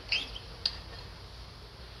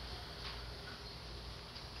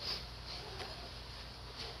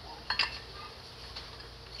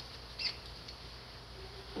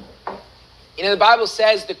 The Bible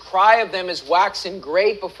says the cry of them is waxing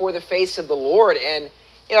great before the face of the Lord. And,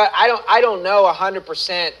 I don't know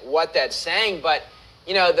 100% what that's saying, but,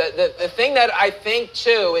 the thing that I think,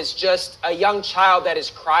 too, is just a young child that is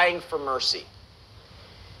crying for mercy.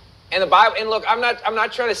 And the Bible, and look, I'm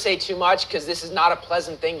not trying to say too much because this is not a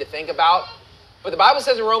pleasant thing to think about, but the Bible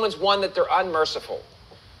says in Romans 1 that they're unmerciful.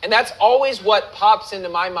 And that's always what pops into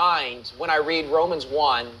my mind when I read Romans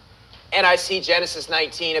 1 and I see Genesis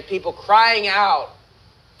 19 of people crying out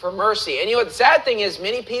for mercy. And the sad thing is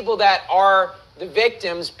many people that are the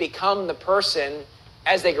victims become the person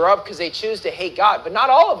as they grow up because they choose to hate God, but not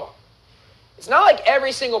all of them. It's not like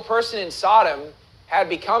every single person in Sodom had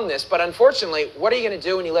become this, but unfortunately, what are you going to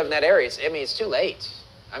do when you live in that area? It's too late.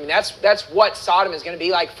 That's what Sodom is going to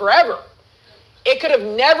be like forever. It could have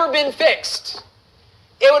never been fixed.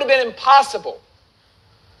 It would have been impossible.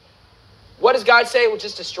 What does God say? Well,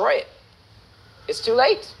 just destroy it. It's too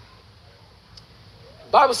late.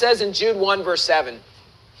 The Bible says in Jude 1, verse 7,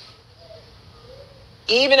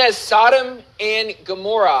 even as Sodom and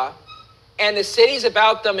Gomorrah and the cities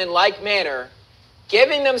about them in like manner,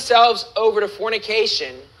 giving themselves over to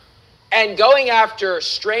fornication and going after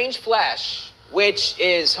strange flesh, which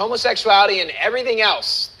is homosexuality and everything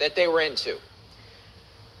else that they were into,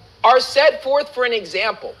 are set forth for an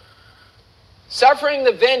example, suffering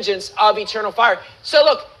the vengeance of eternal fire. So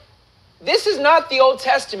look, this is not the Old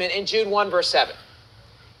Testament in Jude 1, verse 7.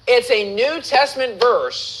 It's a New Testament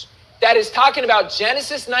verse that is talking about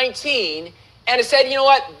Genesis 19, and it said,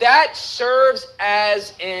 that serves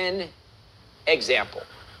as an example.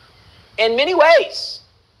 In many ways.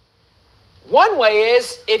 One way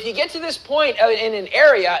is, if you get to this point in an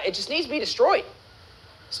area, it just needs to be destroyed.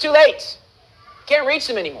 It's too late. Can't reach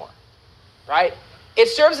them anymore, right? It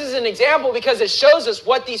serves as an example because it shows us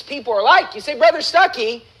what these people are like. You say, Brother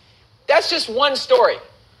Stucky, that's just one story.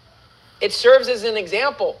 It serves as an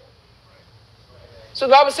example. So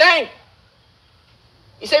the Bible's saying,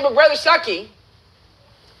 you say, but Brother Stucky,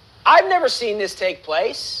 I've never seen this take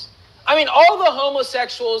place. All the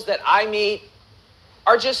homosexuals that I meet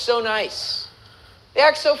are just so nice. They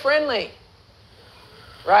act so friendly,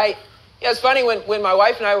 right? It's funny, when my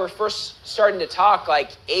wife and I were first starting to talk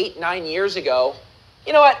like 8-9 years ago,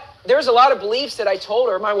 you know what? There's a lot of beliefs that I told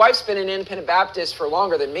her. My wife's been an independent Baptist for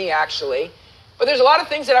longer than me, actually. But there's a lot of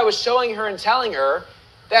things that I was showing her and telling her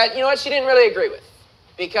that, she didn't really agree with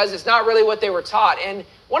because it's not really what they were taught. And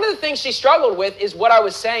one of the things she struggled with is what I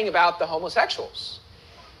was saying about the homosexuals.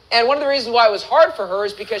 And one of the reasons why it was hard for her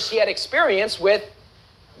is because she had experience with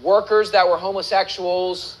workers that were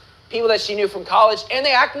homosexuals, people that she knew from college, and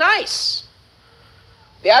they act nice.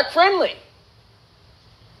 They act friendly.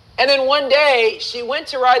 And then one day, she went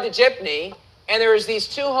to ride the jeepney, and there was these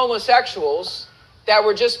two homosexuals that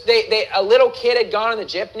were just, a little kid had gone on the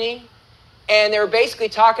jeepney, and they were basically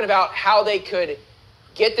talking about how they could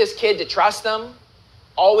get this kid to trust them.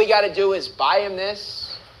 All we got to do is buy him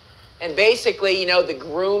this. And basically, the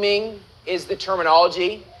grooming is the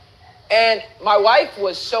terminology. And my wife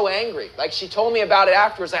was so angry. Like, she told me about it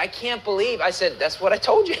afterwards. Like, I can't believe. I said, that's what I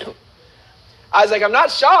told you. I was like, I'm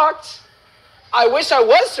not shocked. I wish I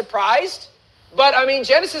was surprised. But,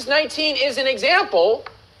 Genesis 19 is an example.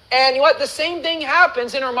 And you know what? The same thing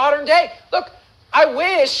happens in our modern day. Look, I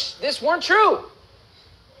wish this weren't true.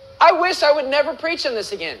 I wish I would never preach on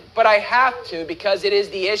this again. But I have to because it is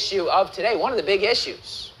the issue of today. One of the big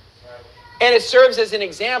issues. And it serves as an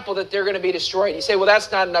example that they're going to be destroyed. You say, well,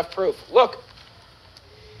 that's not enough proof. Look,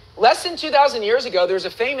 less than 2,000 years ago, there's a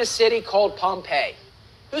famous city called Pompeii.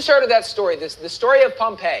 Who's heard of that story? The story of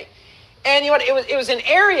Pompeii. And you know what? It was an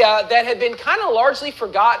area that had been kind of largely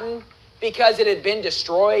forgotten because it had been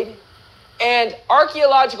destroyed. And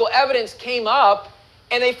archaeological evidence came up,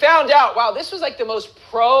 and they found out, wow, this was like the most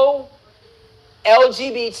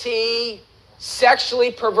pro-LGBT,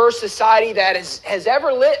 sexually perverse society that has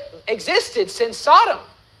ever existed since Sodom.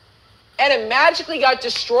 And it magically got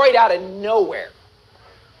destroyed out of nowhere.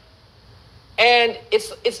 And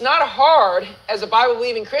it's not hard as a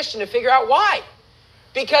Bible-believing Christian to figure out why.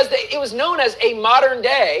 Because it was known as a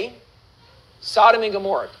modern-day Sodom and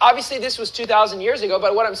Gomorrah. Obviously, this was 2,000 years ago,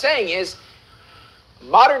 but what I'm saying is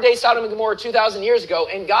modern-day Sodom and Gomorrah 2,000 years ago,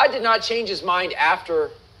 and God did not change his mind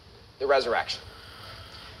after the resurrection.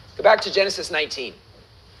 Go back to Genesis 19.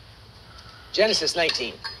 Genesis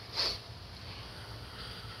 19.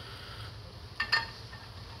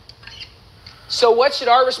 So what should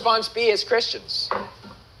our response be as Christians?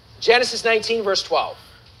 Genesis 19, verse 12.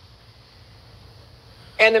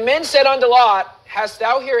 And the men said unto Lot, hast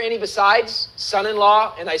thou here any besides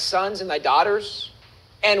son-in-law, and thy sons, and thy daughters,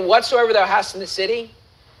 and whatsoever thou hast in the city?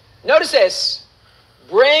 Notice this.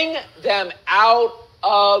 Bring them out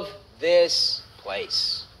of this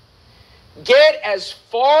place. Get as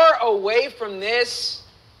far away from this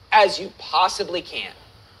as you possibly can.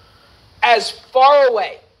 As far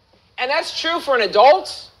away. And that's true for an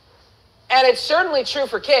adult, and it's certainly true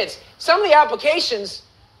for kids. Some of the applications,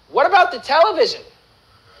 what about the television?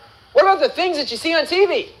 What about the things that you see on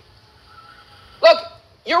TV? Look,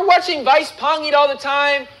 you're watching Vice Pong eat all the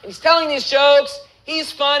time, and he's telling these jokes.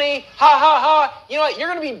 He's funny. Ha, ha, ha. You know what? You're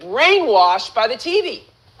going to be brainwashed by the TV.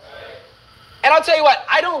 And I'll tell you what,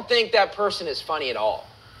 I don't think that person is funny at all.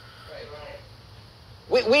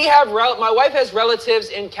 We have, my wife has relatives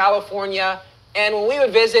in California, and when we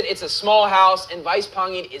would visit, it's a small house, and Vice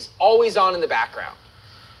Ponging is always on in the background.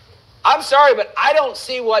 I'm sorry, but I don't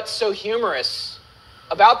see what's so humorous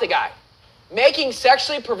about the guy. Making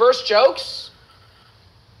sexually perverse jokes,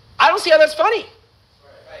 I don't see how that's funny.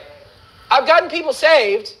 I've gotten people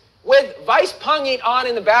saved with Vice Ponging on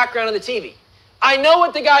in the background of the TV. I know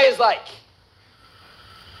what the guy is like.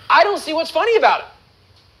 I don't see what's funny about it.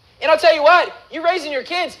 And I'll tell you what, you're raising your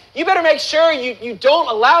kids, you better make sure you don't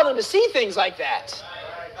allow them to see things like that.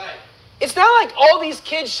 It's not like all these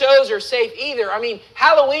kids' shows are safe either. I mean,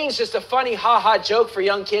 Halloween's just a funny ha-ha joke for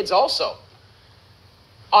young kids also.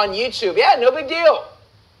 On YouTube, yeah, no big deal.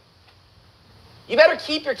 You better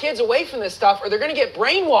keep your kids away from this stuff or they're going to get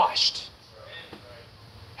brainwashed.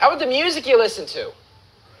 How about the music you listen to?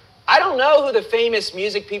 I don't know who the famous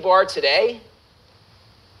music people are today,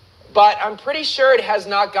 but I'm pretty sure it has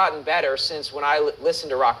not gotten better since when I listened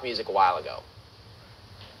to rock music a while ago.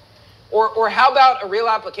 Or how about a real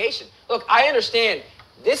application? Look, I understand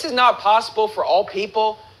this is not possible for all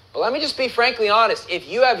people, but let me just be frankly honest. If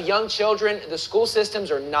you have young children, the school systems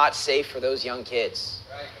are not safe for those young kids.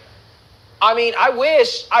 Right. I mean,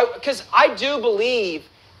 because I do believe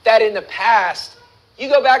that in the past, you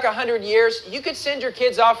go back 100 years, you could send your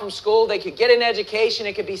kids off from school, they could get an education,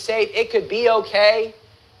 it could be safe, it could be okay.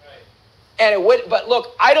 And it would, but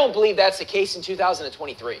look, I don't believe that's the case in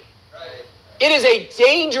 2023. Right. It is a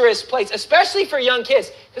dangerous place, especially for young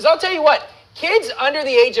kids. Because I'll tell you what, kids under the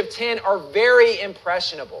age of 10 are very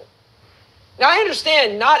impressionable. Now, I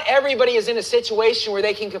understand not everybody is in a situation where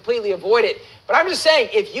they can completely avoid it. But I'm just saying,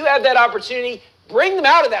 if you have that opportunity, bring them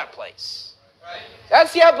out of that place. Right.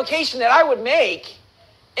 That's the application that I would make.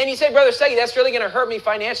 And you say, Brother Stucky, that's really going to hurt me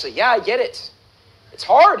financially. Yeah, I get it. It's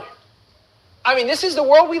hard. I mean, this is the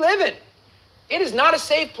world we live in. It is not a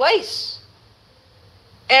safe place.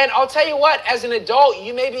 And I'll tell you what, as an adult,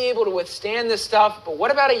 you may be able to withstand this stuff, but what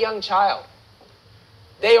about a young child?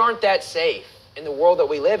 They aren't that safe in the world that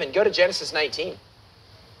we live in. Go to Genesis 19.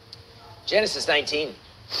 Genesis 19.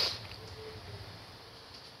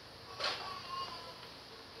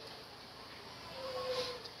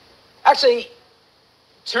 Actually,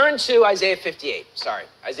 turn to Isaiah 58. Sorry,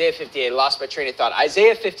 Isaiah 58. I lost my train of thought.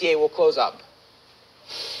 Isaiah 58, we'll close up.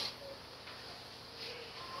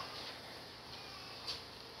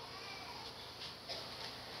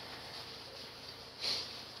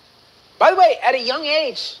 By the way, at a young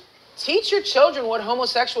age, teach your children what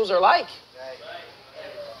homosexuals are like.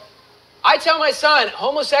 I tell my son,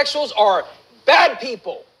 homosexuals are bad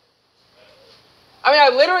people. I mean,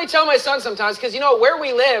 I literally tell my son sometimes, because, you know, where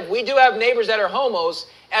we live, we do have neighbors that are homos.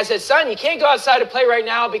 And I said, son, you can't go outside to play right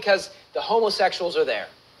now because the homosexuals are there.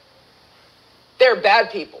 They're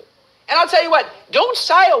bad people. And I'll tell you what, don't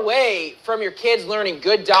shy away from your kids learning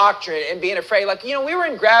good doctrine and being afraid. Like, you know, we were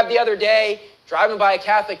in Grab the other day, driving by a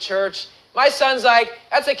Catholic church. My son's like,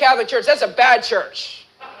 that's a Catholic church. That's a bad church.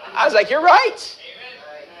 I was like, you're right.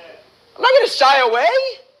 I'm not going to shy away.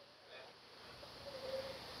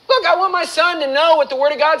 Look, I want my son to know what the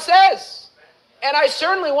Word of God says. And I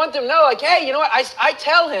certainly want them to know, like, hey, you know what? I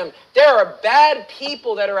tell him there are bad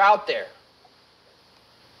people that are out there.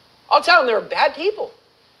 I'll tell him there are bad people.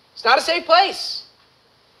 It's not a safe place.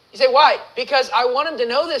 You say, why? Because I want him to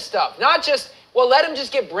know this stuff. Not just, well, let him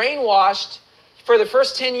just get brainwashed for the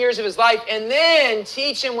first 10 years of his life and then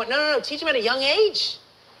teach him what, no, teach him at a young age.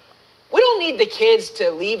 We don't need the kids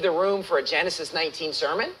to leave the room for a Genesis 19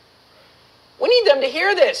 sermon. We need them to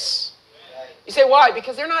hear this. You say, why?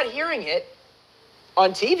 Because they're not hearing it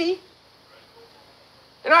on TV.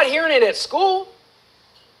 They're not hearing it at school.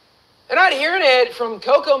 They're not hearing it from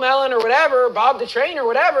Coco Melon or whatever, Bob the Train or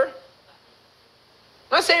whatever. I'm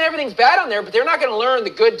not saying everything's bad on there, but they're not going to learn the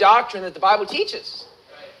good doctrine that the Bible teaches.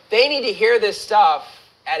 They need to hear this stuff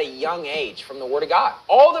at a young age from the Word of God.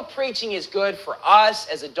 All the preaching is good for us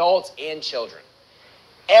as adults and children.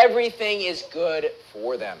 Everything is good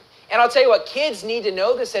for them. And I'll tell you what, kids need to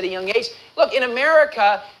know this at a young age. Look, in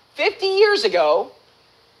America, 50 years ago,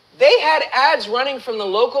 they had ads running from the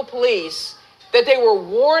local police that they were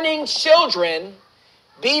warning children,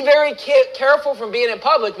 be very careful from being in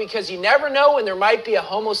public because you never know when there might be a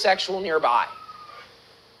homosexual nearby.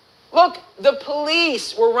 Look, the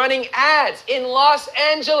police were running ads in Los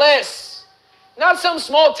Angeles, not some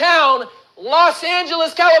small town, Los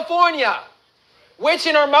Angeles, California, which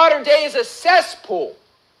in our modern day is a cesspool.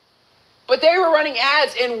 But they were running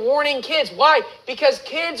ads and warning kids. Why? Because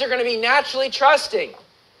kids are going to be naturally trusting.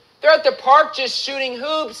 They're at the park just shooting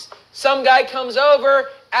hoops. Some guy comes over,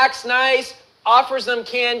 acts nice, offers them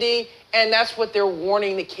candy, and that's what they're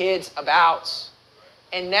warning the kids about.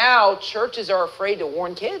 And now churches are afraid to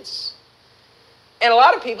warn kids. And a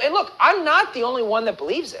lot of people, and look, I'm not the only one that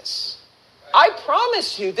believes this. I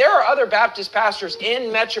promise you, there are other Baptist pastors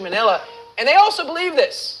in Metro Manila, and they also believe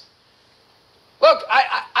this. Look,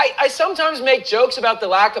 I sometimes make jokes about the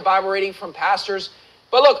lack of Bible reading from pastors,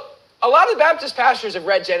 but look, a lot of the Baptist pastors have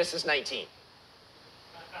read Genesis 19.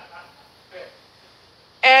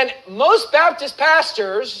 And most Baptist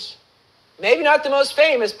pastors, maybe not the most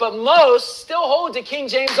famous, but most still hold to King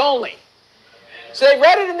James only. So they've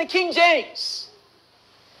read it in the King James.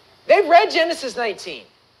 They've read Genesis 19.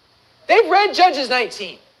 They've read Judges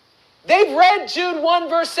 19. They've read Jude 1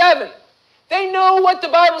 verse 7. They know what the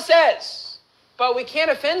Bible says. But we can't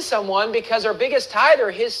offend someone because our biggest tither,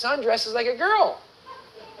 his son, dresses like a girl.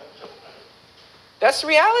 That's the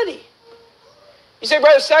reality. You say,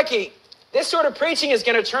 Brother Stucky, this sort of preaching is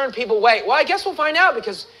going to turn people away. Well, I guess we'll find out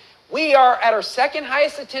because we are at our second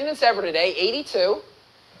highest attendance ever today, 82,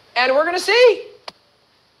 and we're going to see.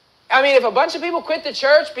 I mean, if a bunch of people quit the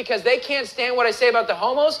church because they can't stand what I say about the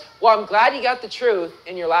homos, well, I'm glad you got the truth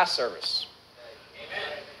in your last service.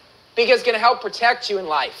 Amen. Because it's going to help protect you in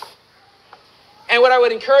life. And what I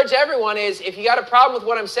would encourage everyone is, if you got a problem with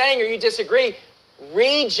what I'm saying or you disagree,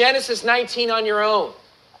 read Genesis 19 on your own.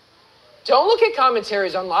 Don't look at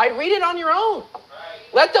commentaries online. Read it on your own.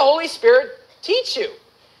 Let the Holy Spirit teach you.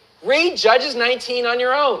 Read Judges 19 on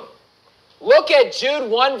your own. Look at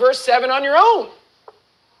Jude 1 verse 7 on your own.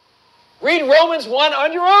 Read Romans 1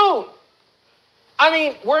 on your own. I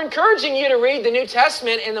mean, we're encouraging you to read the New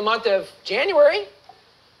Testament in the month of January.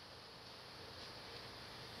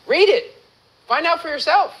 Read it. Find out for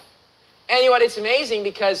yourself. And you know what? It's amazing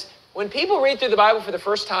because when people read through the Bible for the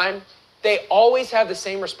first time, they always have the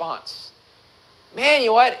same response. Man, you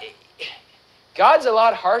know what? God's a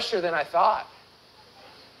lot harsher than I thought.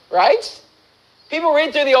 Right? People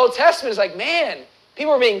read through the Old Testament, it's like, man,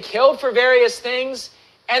 people are being killed for various things.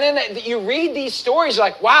 And then you read these stories, you're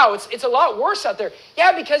like, wow, it's a lot worse out there.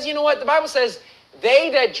 Yeah, because you know what? The Bible says, they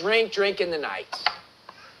that drink, drink in the night.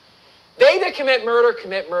 They that commit murder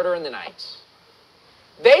in the night.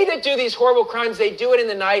 They that do these horrible crimes, they do it in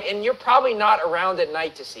the night, and you're probably not around at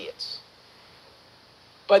night to see it.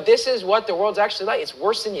 But this is what the world's actually like. It's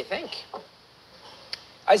worse than you think.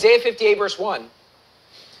 Isaiah 58 verse 1.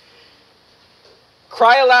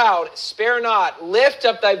 Cry aloud, spare not, lift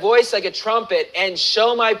up thy voice like a trumpet, and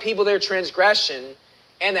show my people their transgression,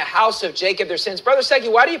 and the house of Jacob their sins. Brother Stucky,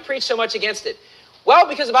 why do you preach so much against it? Well,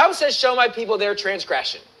 because the Bible says, show my people their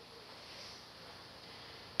transgression,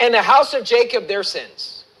 and the house of Jacob their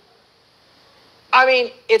sins. I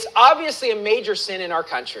mean, it's obviously a major sin in our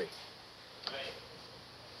country.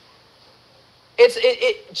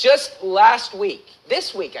 It's just last week,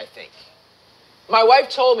 this week, I think, My wife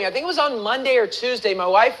told me, I think it was on Monday or Tuesday, my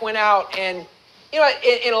wife went out and, you know,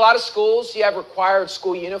 in a lot of schools, you have required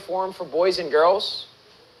school uniform for boys and girls.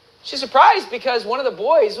 She's surprised because one of the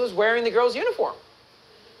boys was wearing the girl's uniform.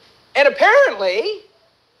 And apparently,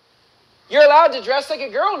 you're allowed to dress like a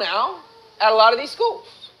girl now at a lot of these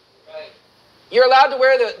schools. Right. You're allowed to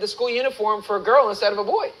wear the school uniform for a girl instead of a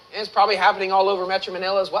boy. And it's probably happening all over Metro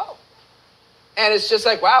Manila as well. And it's just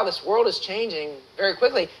like, wow, this world is changing very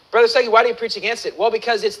quickly. Brother Stucky, why do you preach against it? Well,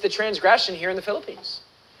 because it's the transgression here in the Philippines.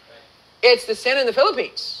 Right. It's the sin in the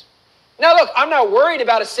Philippines. Now, look, I'm not worried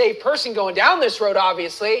about a saved person going down this road,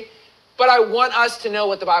 obviously, but I want us to know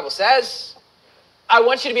what the Bible says. I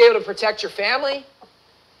want you to be able to protect your family.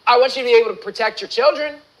 I want you to be able to protect your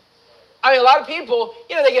children. I mean, a lot of people,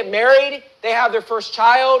 you know, they get married, they have their first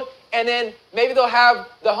child, and then maybe they'll have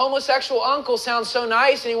the homosexual uncle sound so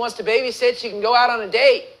nice and he wants to babysit so you can go out on a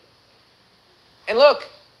date. And look,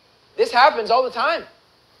 this happens all the time.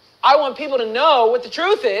 I want people to know what the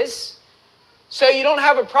truth is so you don't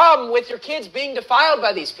have a problem with your kids being defiled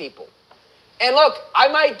by these people. And look, I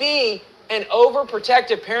might be an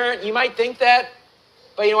overprotective parent. You might think that.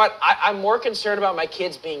 But you know what? I'm more concerned about my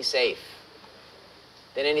kids being safe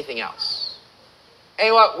than anything else. And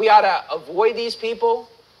you know what? We ought to avoid these people,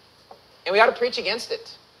 and we ought to preach against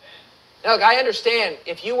it. Now, look, I understand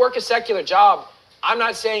if you work a secular job, I'm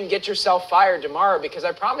not saying get yourself fired tomorrow, because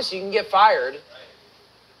I promise you can get fired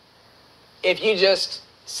if you just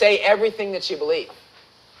say everything that you believe.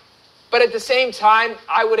 But at the same time,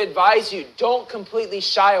 I would advise you, don't completely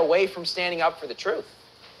shy away from standing up for the truth.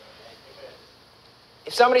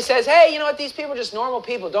 If somebody says, hey, you know what, these people are just normal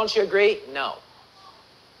people, don't you agree? No.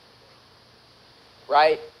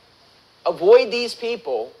 Right? Avoid these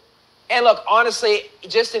people. And look, honestly,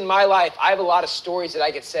 just in my life, I have a lot of stories that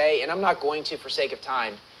I could say, and I'm not going to for sake of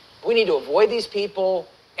time. We need to avoid these people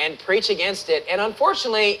and preach against it. And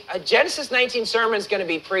unfortunately, a Genesis 19 sermon is going to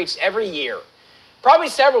be preached every year. Probably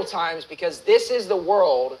several times, because this is the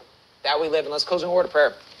world that we live in. Let's close in a word of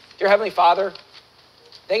prayer. Dear Heavenly Father,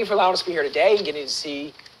 thank you for allowing us to be here today and getting to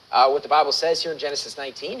see what the Bible says here in Genesis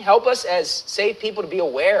 19. Help us as saved people to be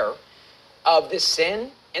aware of this sin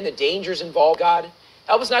and the dangers involved, God.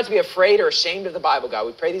 Help us not to be afraid or ashamed of the Bible, God.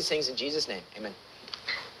 We pray these things in Jesus' name. Amen.